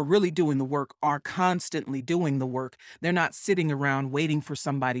people who are really doing the work are constantly doing the work. They're not sitting around waiting for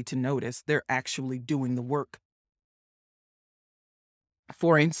somebody to notice. They're actually doing the work.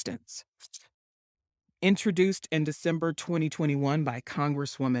 For instance, introduced in December 2021 by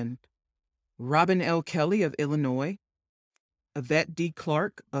Congresswoman Robin L. Kelly of Illinois, Yvette D.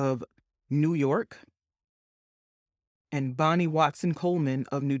 Clarke of New York, and Bonnie Watson Coleman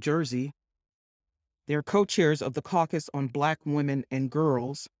of New Jersey. They're co-chairs of the Caucus on Black Women and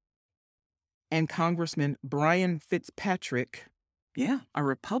Girls, and Congressman Brian Fitzpatrick, a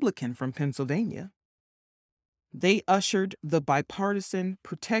Republican from Pennsylvania. They ushered the bipartisan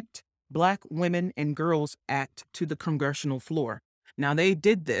Protect Black Women and Girls Act to the congressional floor. Now, they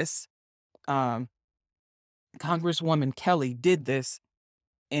did this, Congresswoman Kelly did this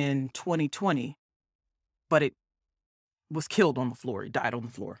in 2020, but it was killed on the floor. It died on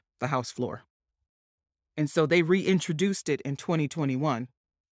the floor, the House floor. And so they reintroduced it in 2021.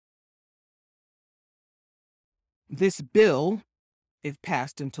 This bill, if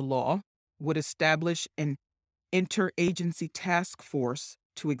passed into law, would establish an interagency task force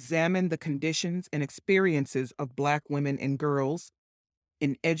to examine the conditions and experiences of Black women and girls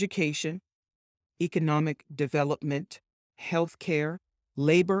in education, economic development, healthcare,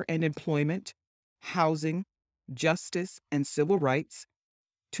 labor and employment, housing, justice, and civil rights,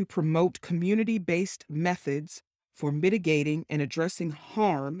 to promote community-based methods for mitigating and addressing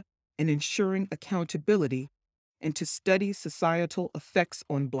harm and ensuring accountability, and to study societal effects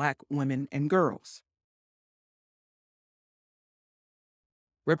on Black women and girls.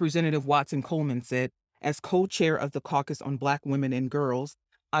 Representative Watson Coleman said, as co-chair of the Caucus on Black Women and Girls,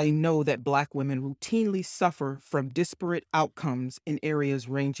 I know that Black women routinely suffer from disparate outcomes in areas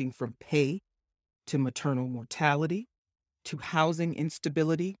ranging from pay to maternal mortality to housing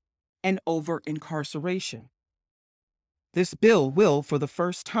instability and over-incarceration. This bill will, for the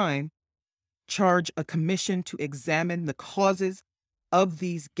first time, charge a commission to examine the causes of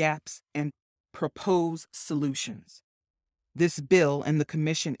these gaps and propose solutions. This bill and the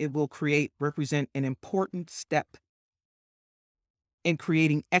commission it will create represent an important step in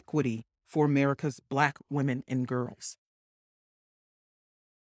creating equity for America's Black women and girls.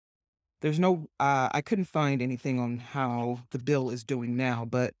 There's no, I couldn't find anything on how the bill is doing now,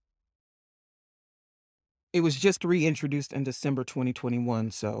 but it was just reintroduced in December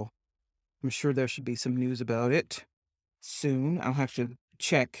 2021, so I'm sure there should be some news about it soon. I'll have to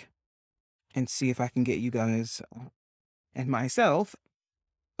check and see if I can get you guys and myself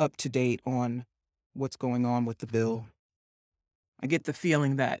up to date on what's going on with the bill. I get the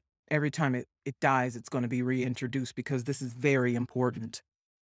feeling that every time it dies, it's going to be reintroduced because this is very important.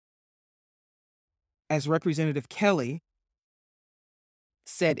 As Representative Kelly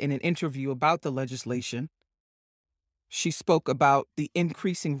said in an interview about the legislation, she spoke about the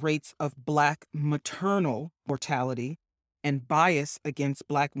increasing rates of Black maternal mortality and bias against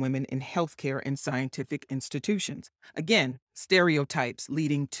Black women in healthcare and scientific institutions. Again, stereotypes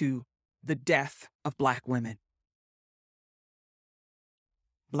leading to the death of Black women.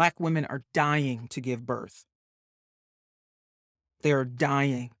 Black women are dying to give birth. They are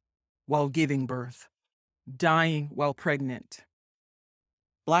dying while giving birth, dying while pregnant.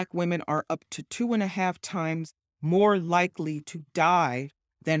 Black women are up to 2.5 times more likely to die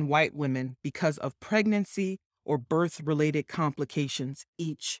than white women because of pregnancy or birth-related complications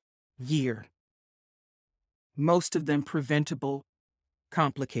each year. Most of them preventable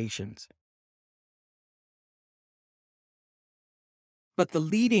complications. But the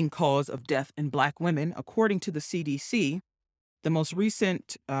leading cause of death in Black women, according to the CDC, the most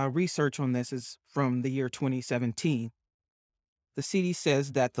recent research on this is from the year 2017. The CDC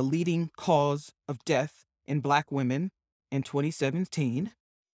says that the leading cause of death in Black women in 2017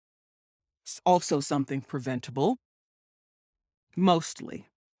 is also something preventable, mostly,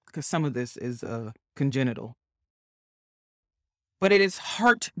 because some of this is congenital. But it is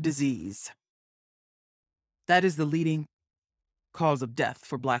heart disease. That is the leading cause of death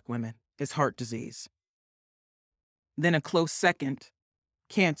for Black women, is heart disease. Then a close second,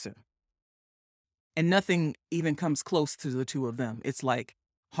 cancer. And nothing even comes close to the two of them. It's like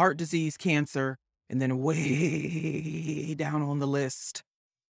heart disease, cancer, and then way down on the list,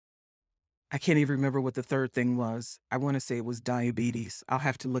 I can't even remember what the third thing was. I want to say it was diabetes. I'll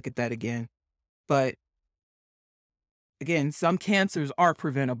have to look at that again. But again, some cancers are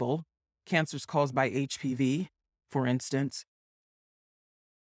preventable. Cancers caused by HPV, for instance.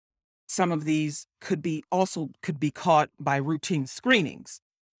 Some of these could be caught by routine screenings.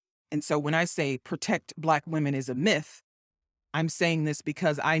 And so when I say protect Black women is a myth, I'm saying this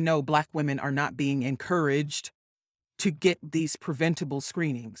because I know Black women are not being encouraged to get these preventable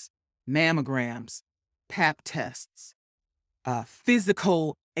screenings, mammograms, pap tests,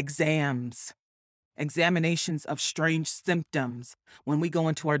 physical exams, examinations of strange symptoms. When we go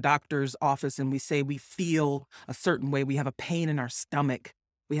into our doctor's office and we say we feel a certain way, we have a pain in our stomach,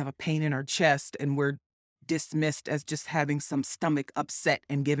 we have a pain in our chest, and we're dismissed as just having some stomach upset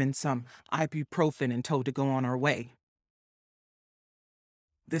and given some ibuprofen and told to go on our way.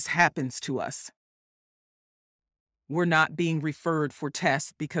 This happens to us. We're not being referred for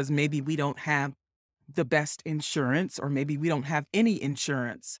tests because maybe we don't have the best insurance, or maybe we don't have any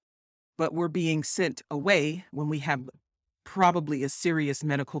insurance, but we're being sent away when we have probably a serious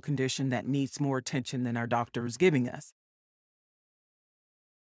medical condition that needs more attention than our doctor is giving us.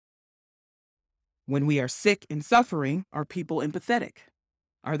 When we are sick and suffering, are people empathetic?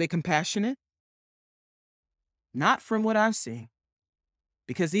 Are they compassionate? Not from what I've seen.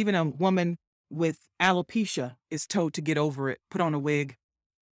 Because even a woman with alopecia is told to get over it, put on a wig,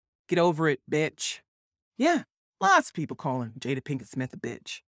 get over it, bitch. Yeah, lots of people calling Jada Pinkett Smith a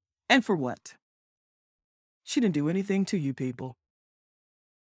bitch. And for what? She didn't do anything to you people.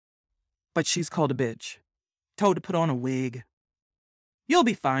 But she's called a bitch. Told to put on a wig. You'll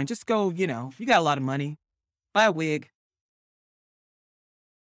be fine. Just go, you got a lot of money. Buy a wig.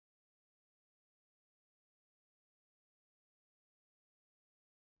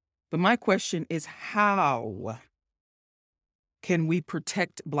 But my question is, how can we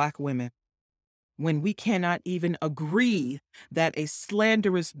protect Black women when we cannot even agree that a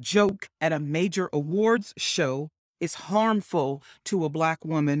slanderous joke at a major awards show is harmful to a Black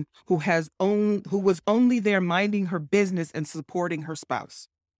woman who was only there minding her business and supporting her spouse?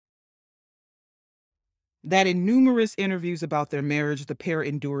 That in numerous interviews about their marriage, the pair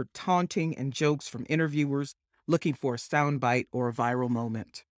endured taunting and jokes from interviewers looking for a soundbite or a viral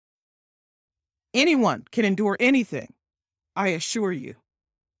moment. Anyone can endure anything, I assure you.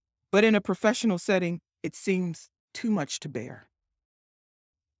 But in a professional setting, it seems too much to bear.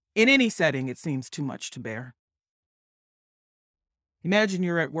 In any setting, it seems too much to bear. Imagine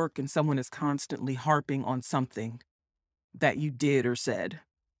you're at work and someone is constantly harping on something that you did or said.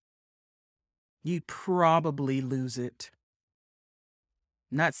 You'd probably lose it.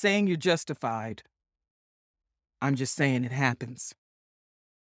 Not saying you're justified. I'm just saying it happens.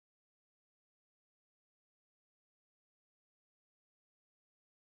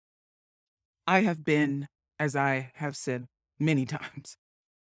 I have been, as I have said many times,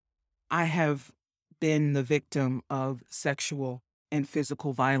 I have been the victim of sexual and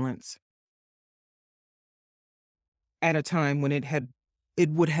physical violence at a time when it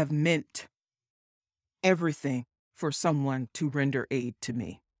would have meant everything for someone to render aid to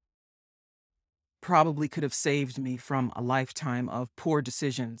me. Probably could have saved me from a lifetime of poor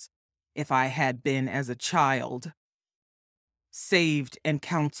decisions if I had been, as a child, saved and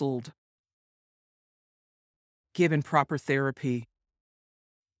counseled, given proper therapy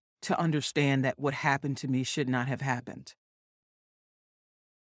to understand that what happened to me should not have happened.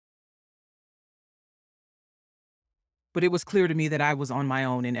 But it was clear to me that I was on my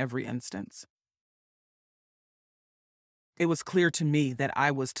own in every instance. It was clear to me that I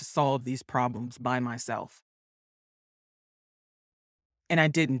was to solve these problems by myself. And I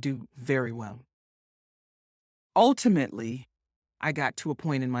didn't do very well. Ultimately, I got to a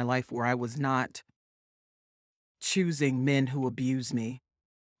point in my life where I was not choosing men who abuse me.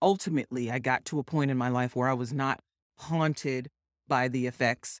 Ultimately, I got to a point in my life where I was not haunted by the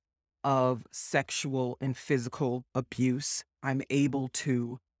effects of sexual and physical abuse. I'm able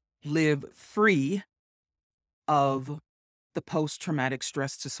to live free of the post-traumatic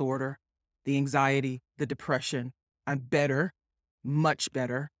stress disorder, the anxiety, the depression. I'm better, much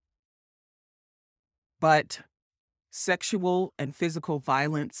better. But sexual and physical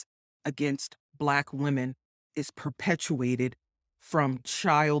violence against Black women is perpetuated from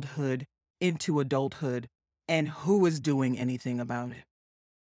childhood into adulthood, and who is doing anything about it?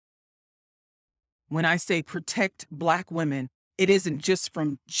 When I say protect Black women, it isn't just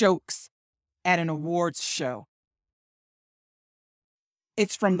from jokes at an awards show.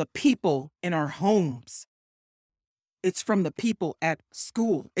 It's from the people in our homes. It's from the people at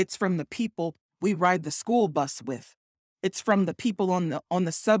school. It's from the people we ride the school bus with. It's from the people on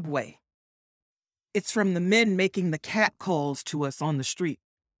the subway. It's from the men making the cat calls to us on the street.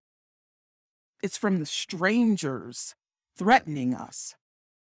 It's from the strangers threatening us.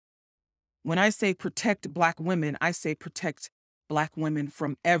 When I say protect Black women, I say protect Black women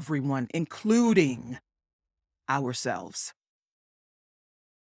from everyone, including ourselves,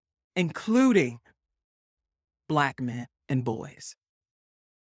 including Black men and boys.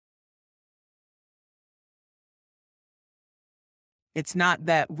 It's not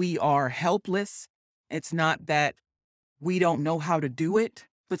that we are helpless. It's not that we don't know how to do it.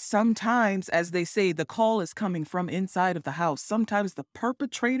 But sometimes, as they say, the call is coming from inside of the house. Sometimes the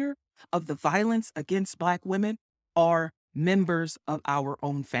perpetrator of the violence against Black women are members of our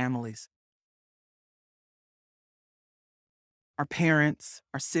own families. Our parents,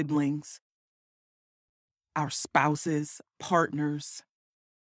 our siblings, our spouses, partners,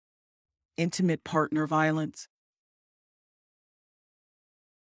 intimate partner violence.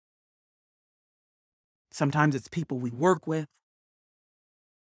 Sometimes it's people we work with.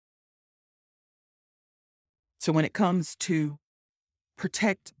 So when it comes to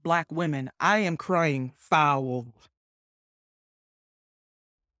protect Black women, I am crying foul.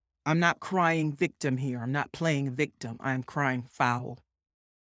 I'm not crying victim here. I'm not playing victim. I am crying foul.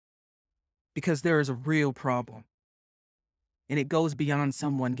 Because there is a real problem. And it goes beyond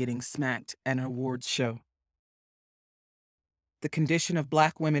someone getting smacked at an awards show. The condition of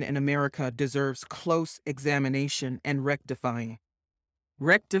Black women in America deserves close examination and rectifying.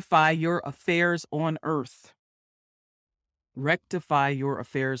 Rectify your affairs on earth. Rectify your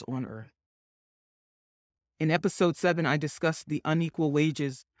affairs on earth. In episode 7, I discussed the unequal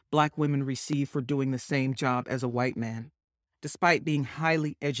wages Black women receive for doing the same job as a white man, despite being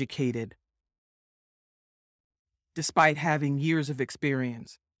highly educated, despite having years of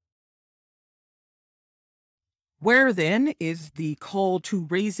experience. Where then is the call to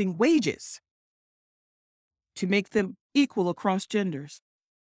raising wages to make them equal across genders?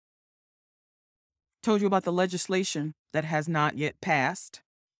 Told you about the legislation that has not yet passed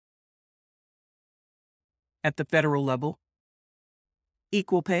at the federal level.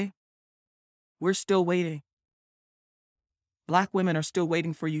 Equal pay. We're still waiting. Black women are still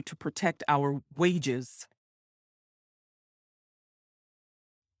waiting for you to protect our wages.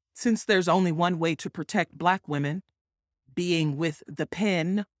 Since there's only one way to protect Black women, being with the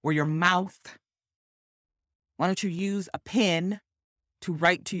pen or your mouth. Why don't you use a pen to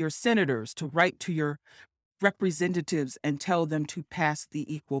write to your senators, to write to your representatives and tell them to pass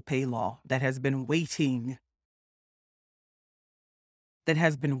the equal pay law that has been waiting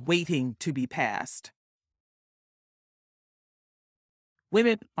to be passed.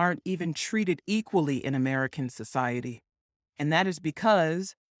 Women aren't even treated equally in American society, and that is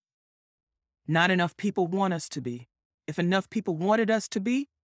because not enough people want us to be. If enough people wanted us to be,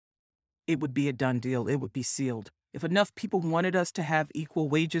 it would be a done deal. It would be sealed. If enough people wanted us to have equal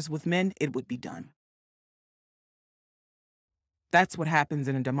wages with men, it would be done. That's what happens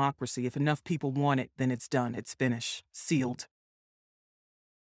in a democracy. If enough people want it, then it's done. It's finished, sealed.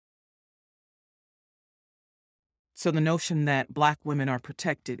 So the notion that Black women are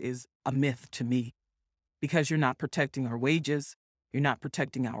protected is a myth to me, because you're not protecting our wages, you're not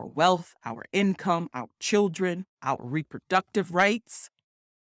protecting our wealth, our income, our children, our reproductive rights.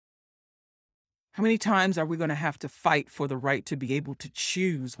 How many times are we going to have to fight for the right to be able to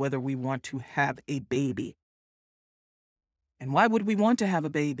choose whether we want to have a baby? And why would we want to have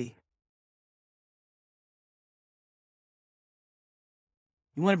a baby?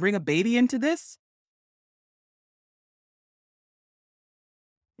 You want to bring a baby into this?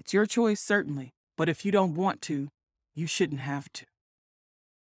 It's your choice, certainly. But if you don't want to, you shouldn't have to.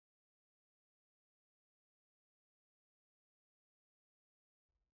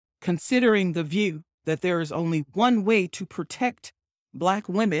 Considering the view that there is only one way to protect Black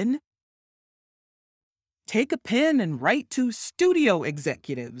women, take a pen and write to studio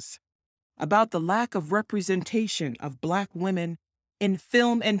executives about the lack of representation of Black women in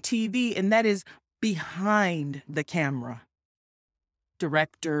film and TV, and that is behind the camera.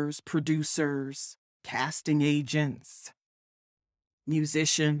 Directors, producers, casting agents,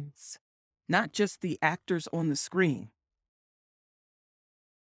 musicians, not just the actors on the screen,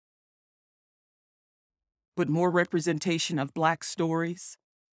 but more representation of Black stories,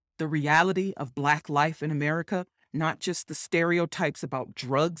 the reality of Black life in America, not just the stereotypes about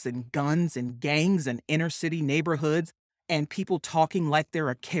drugs and guns and gangs and inner city neighborhoods and people talking like they're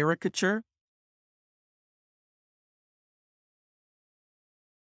a caricature.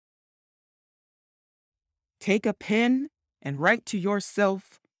 Take a pen and write to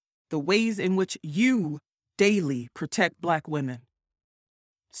yourself the ways in which you daily protect Black women.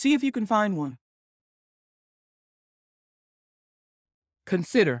 See if you can find one.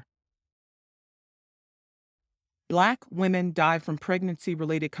 Consider: Black women die from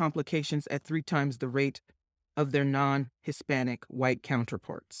pregnancy-related complications at 3 times the rate of their non-Hispanic white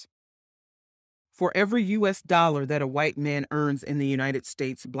counterparts. For every US dollar that a white man earns in the United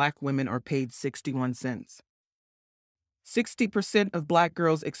States, Black women are paid 61 cents. 60% of Black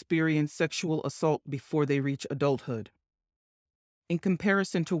girls experience sexual assault before they reach adulthood. In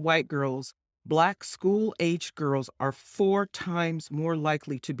comparison to white girls, Black school-aged girls are 4 times more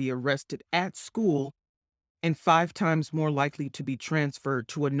likely to be arrested at school and 5 times more likely to be transferred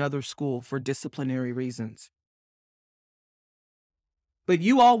to another school for disciplinary reasons. But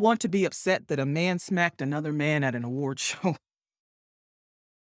you all want to be upset that a man smacked another man at an award show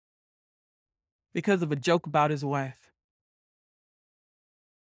because of a joke about his wife.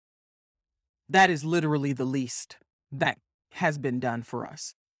 That is literally the least that has been done for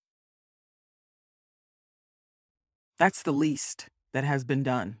us. That's the least that has been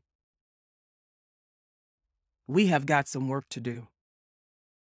done. We have got some work to do.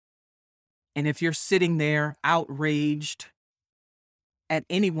 And if you're sitting there outraged at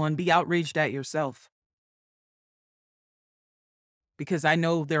anyone, be outraged at yourself. Because I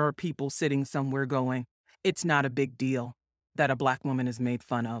know there are people sitting somewhere going, it's not a big deal that a Black woman is made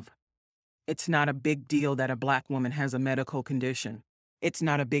fun of. It's not a big deal that a Black woman has a medical condition. It's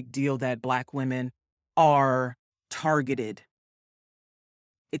not a big deal that Black women are targeted.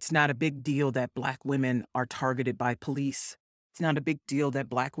 It's not a big deal that Black women are targeted by police. It's not a big deal that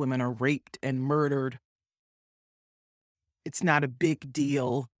Black women are raped and murdered. It's not a big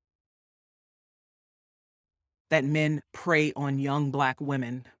deal that men prey on young Black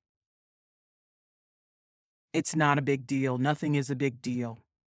women. It's not a big deal. Nothing is a big deal.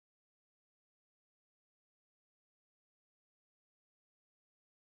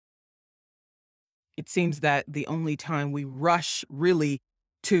 It seems that the only time we rush really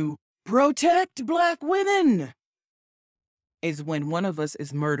to protect Black women is when one of us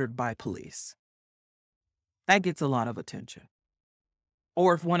is murdered by police. That gets a lot of attention.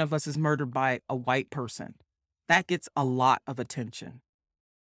 Or if one of us is murdered by a white person, that gets a lot of attention.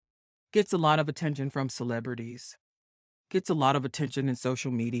 Gets a lot of attention from celebrities. Gets a lot of attention in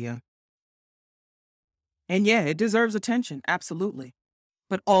social media. And yeah, it deserves attention, absolutely.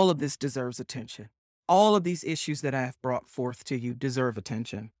 But all of this deserves attention. All of these issues that I have brought forth to you deserve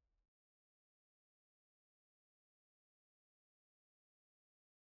attention.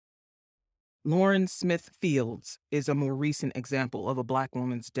 Lauren Smith Fields is a more recent example of a Black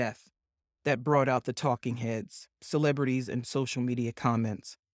woman's death that brought out the talking heads, celebrities, and social media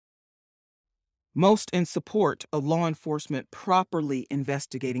comments. Most in support of law enforcement properly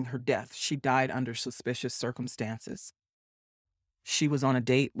investigating her death. She died under suspicious circumstances. She was on a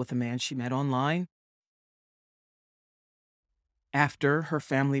date with a man she met online. After her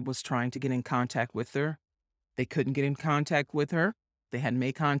family was trying to get in contact with her, they couldn't get in contact with her. They had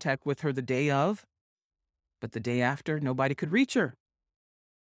made contact with her the day of, but the day after, nobody could reach her.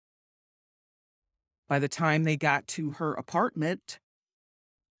 By the time they got to her apartment,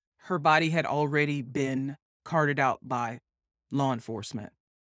 her body had already been carted out by law enforcement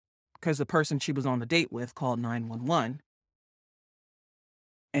because the person she was on the date with called 911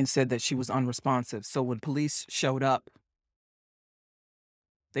 and said that she was unresponsive. So when police showed up,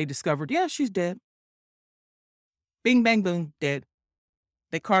 they discovered, yeah, she's dead. Bing, bang, boom, dead.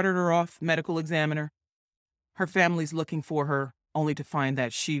 They carted her off, medical examiner. Her family's looking for her, only to find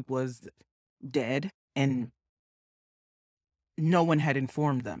that she was dead and no one had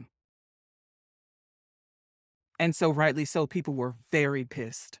informed them. And so, rightly so, people were very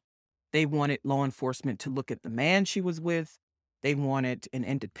pissed. They wanted law enforcement to look at the man she was with. They wanted an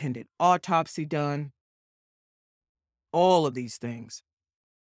independent autopsy done. All of these things.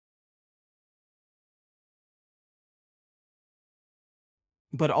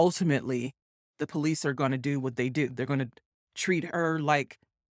 But ultimately, the police are going to do what they do. They're going to treat her like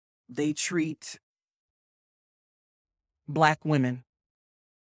they treat Black women.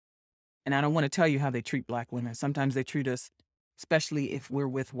 And I don't want to tell you how they treat Black women. Sometimes they treat us, especially if we're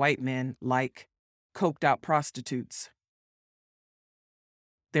with white men, like coked out prostitutes.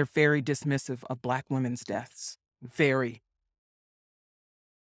 They're very dismissive of Black women's deaths. Very.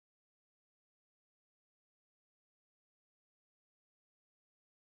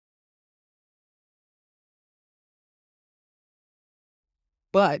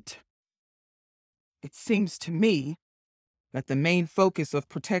 But it seems to me that the main focus of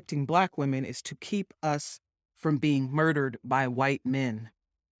protecting Black women is to keep us from being murdered by white men.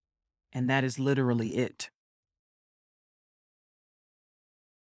 And that is literally it.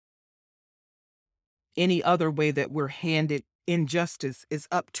 Any other way that we're handed injustice is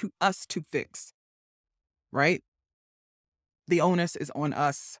up to us to fix, right? The onus is on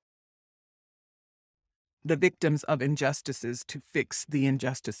us, the victims of injustices, to fix the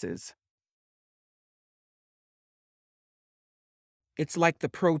injustices. It's like the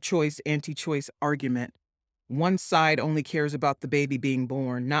pro-choice, anti-choice argument. One side only cares about the baby being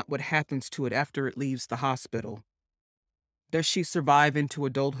born, not what happens to it after it leaves the hospital. Does she survive into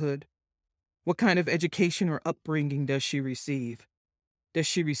adulthood? What kind of education or upbringing does she receive? Does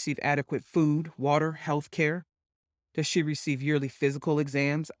she receive adequate food, water, health care? Does she receive yearly physical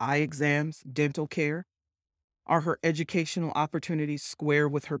exams, eye exams, dental care? Are her educational opportunities square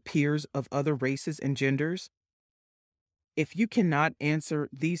with her peers of other races and genders? If you cannot answer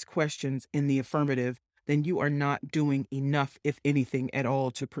these questions in the affirmative, then you are not doing enough, if anything at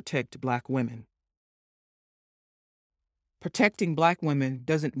all, to protect Black women. Protecting Black women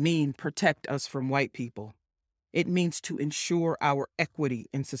doesn't mean protect us from white people. It means to ensure our equity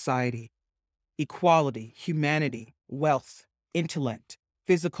in society, equality, humanity, wealth, intellect,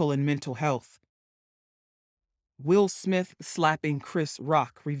 physical and mental health. Will Smith slapping Chris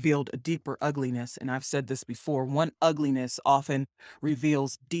Rock revealed a deeper ugliness, and I've said this before, one ugliness often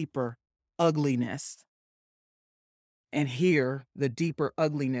reveals deeper ugliness. And here, the deeper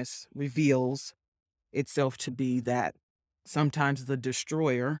ugliness reveals itself to be that sometimes the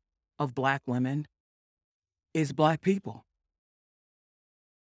destroyer of Black women is Black people.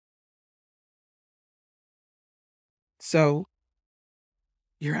 So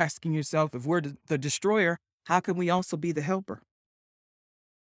you're asking yourself, if we're the destroyer, how can we also be the helper?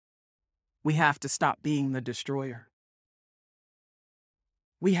 We have to stop being the destroyer.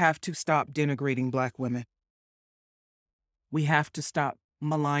 We have to stop denigrating Black women. We have to stop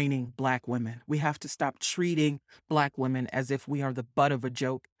maligning Black women. We have to stop treating Black women as if we are the butt of a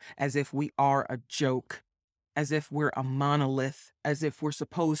joke, as if we are a joke, as if we're a monolith, as if we're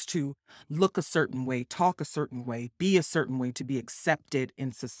supposed to look a certain way, talk a certain way, be a certain way to be accepted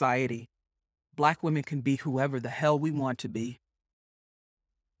in society. Black women can be whoever the hell we want to be.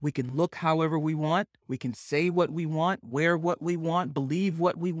 We can look however we want. We can say what we want, wear what we want, believe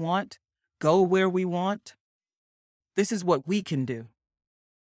what we want, go where we want. This is what we can do.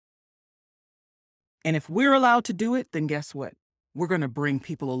 And if we're allowed to do it, then guess what? We're going to bring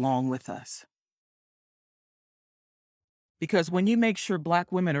people along with us. Because when you make sure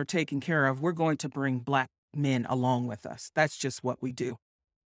Black women are taken care of, we're going to bring Black men along with us. That's just what we do.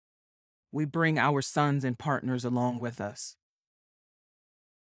 We bring our sons and partners along with us.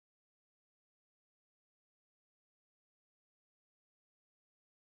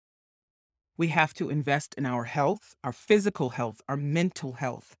 We have to invest in our health, our physical health, our mental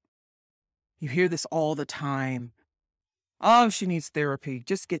health. You hear this all the time. Oh, she needs therapy.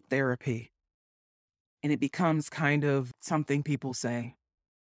 Just get therapy. And it becomes kind of something people say.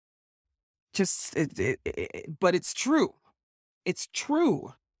 But it's true. It's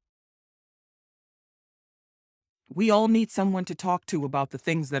true. We all need someone to talk to about the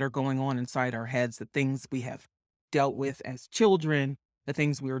things that are going on inside our heads, the things we have dealt with as children, the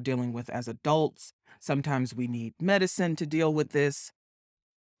things we are dealing with as adults. Sometimes we need medicine to deal with this,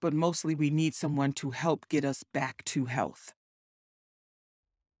 but mostly we need someone to help get us back to health.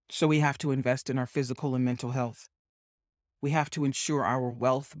 So we have to invest in our physical and mental health. We have to ensure our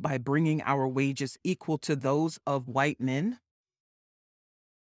wealth by bringing our wages equal to those of white men.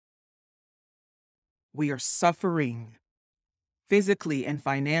 We are suffering physically and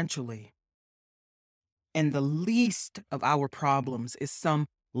financially. And the least of our problems is some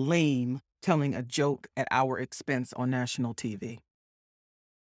lame telling a joke at our expense on national TV.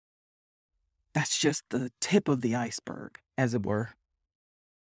 That's just the tip of the iceberg, as it were.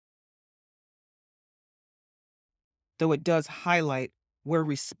 Though it does highlight where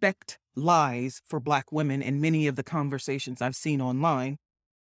respect lies for Black women in many of the conversations I've seen online.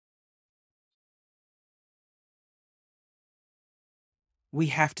 We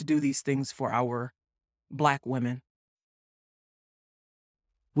have to do these things for our Black women.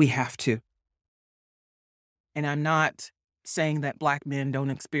 We have to. And I'm not saying that Black men don't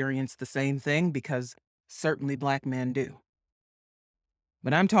experience the same thing, because certainly Black men do.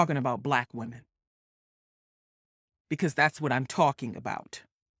 But I'm talking about Black women, because that's what I'm talking about.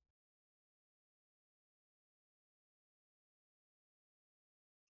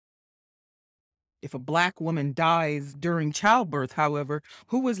 If a Black woman dies during childbirth, however,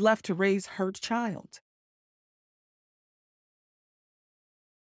 who is left to raise her child?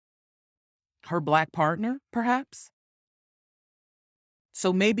 Her Black partner, perhaps?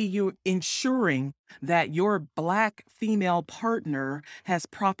 So maybe you're ensuring that your Black female partner has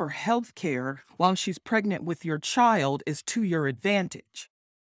proper health care while she's pregnant with your child is to your advantage.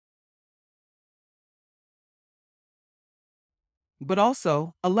 But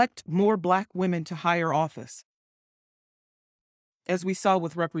also elect more Black women to higher office. As we saw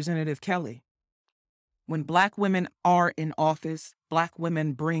with Representative Kelly, when Black women are in office, Black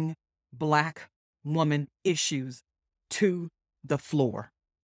women bring Black woman issues to the floor.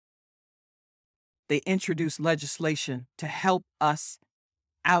 They introduce legislation to help us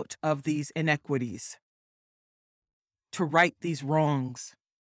out of these inequities, to right these wrongs.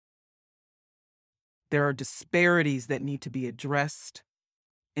 There are disparities that need to be addressed,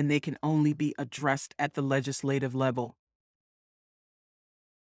 and they can only be addressed at the legislative level.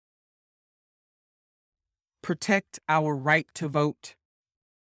 Protect our right to vote.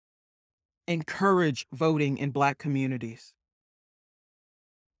 Encourage voting in Black communities.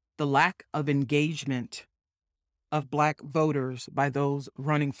 The lack of engagement of Black voters by those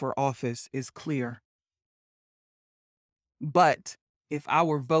running for office is clear. But if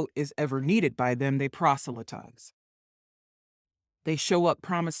our vote is ever needed by them, they proselytize. They show up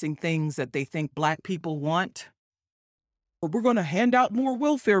promising things that they think Black people want. Or we're going to hand out more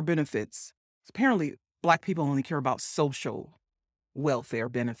welfare benefits. Apparently, Black people only care about social welfare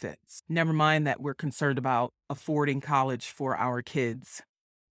benefits. Never mind that we're concerned about affording college for our kids,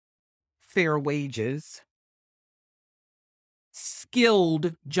 fair wages,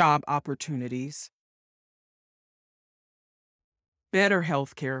 skilled job opportunities, better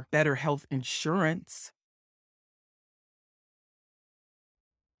health care, better health insurance,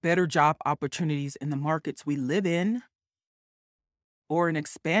 better job opportunities in the markets we live in, or in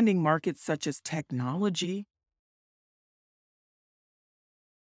expanding markets such as technology,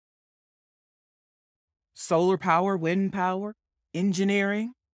 solar power, wind power,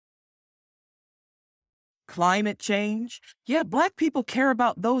 engineering, climate change. Yeah, Black people care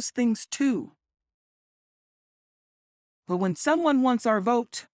about those things too. But when someone wants our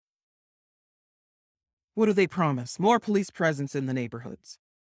vote, what do they promise? More police presence in the neighborhoods.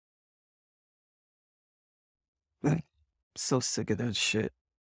 I'm so sick of that shit.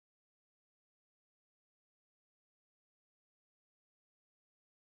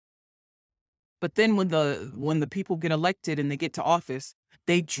 But then when the people get elected and they get to office,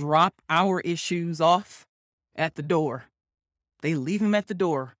 They drop our issues off at the door. They leave them at the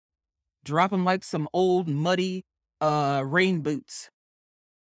door, drop them like some old muddy rain boots.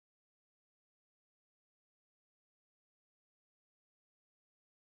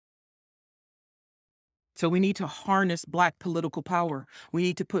 So we need to harness Black political power. We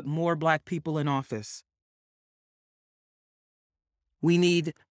need to put more Black people in office. We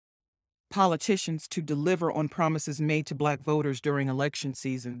need politicians to deliver on promises made to Black voters during election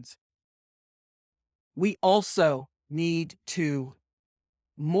seasons. We also need to,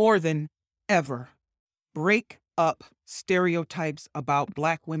 more than ever, break up stereotypes about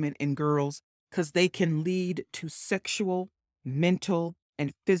Black women and girls because they can lead to sexual, mental,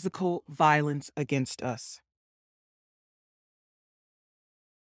 and physical violence against us.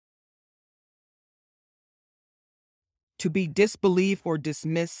 To be disbelieved or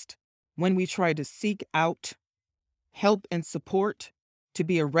dismissed when we try to seek out help and support, to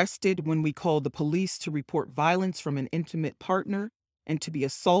be arrested when we call the police to report violence from an intimate partner, and to be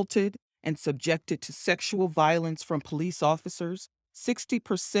assaulted and subjected to sexual violence from police officers.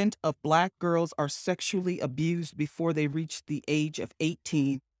 60% of Black girls are sexually abused before they reach the age of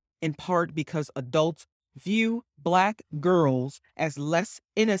 18, in part because adults view Black girls as less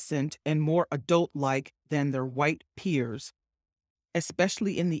innocent and more adult-like than their white peers,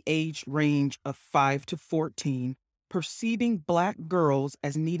 especially in the age range of 5 to 14, perceiving Black girls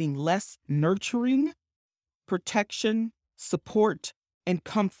as needing less nurturing, protection, support, and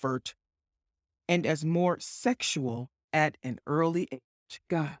comfort, and as more sexual at an early age.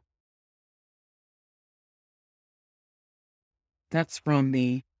 God, that's from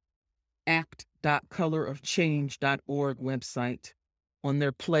the act.colorofchange.org website on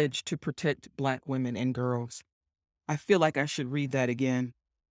their pledge to protect Black women and girls. I feel like I should read that again.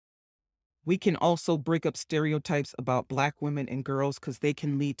 We can also break up stereotypes about Black women and girls because they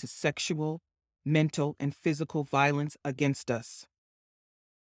can lead to sexual, mental, and physical violence against us.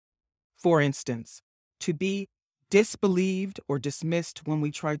 For instance, to be disbelieved or dismissed when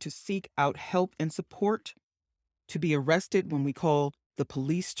we try to seek out help and support, to be arrested when we call the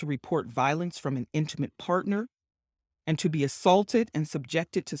police to report violence from an intimate partner, and to be assaulted and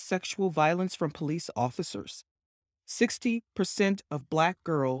subjected to sexual violence from police officers. 60% of Black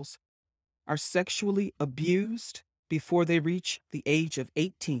girls are sexually abused before they reach the age of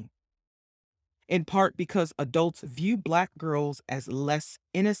 18, in part because adults view Black girls as less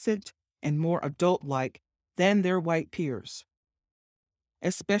innocent and more adult-like than their white peers,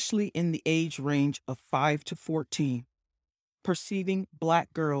 especially in the age range of 5 to 14, perceiving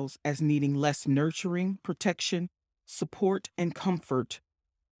Black girls as needing less nurturing, protection, support, and comfort,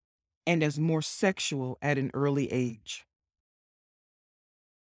 and as more sexual at an early age.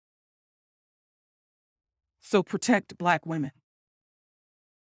 So protect Black women.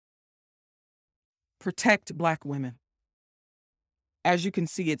 Protect Black women. As you can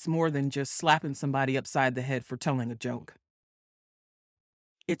see, it's more than just slapping somebody upside the head for telling a joke.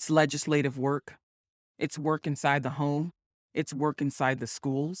 It's legislative work. It's work inside the home. It's work inside the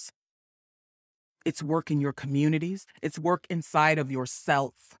schools. It's work in your communities. It's work inside of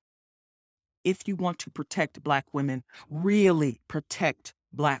yourself. If you want to protect Black women, really protect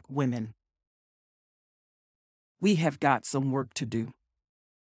Black women, we have got some work to do.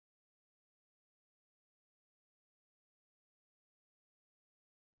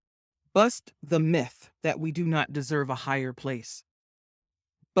 Bust the myth that we do not deserve a higher place.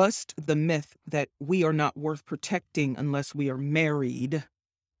 Bust the myth that we are not worth protecting unless we are married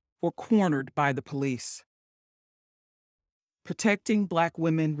or cornered by the police. Protecting Black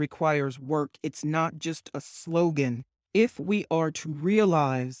women requires work. It's not just a slogan. If we are to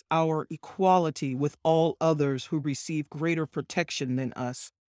realize our equality with all others who receive greater protection than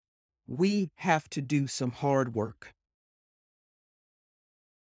us, we have to do some hard work.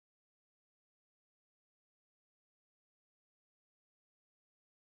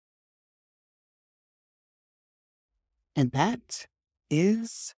 And that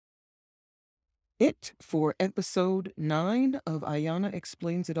is it for episode 9 of Ayana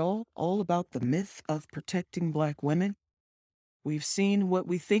Explains It all about the myth of protecting Black women. We've seen what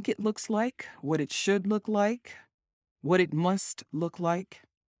we think it looks like, what it should look like, what it must look like,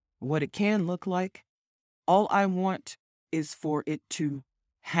 what it can look like. All I want is for it to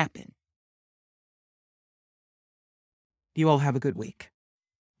happen. You all have a good week.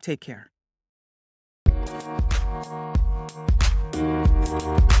 Take care.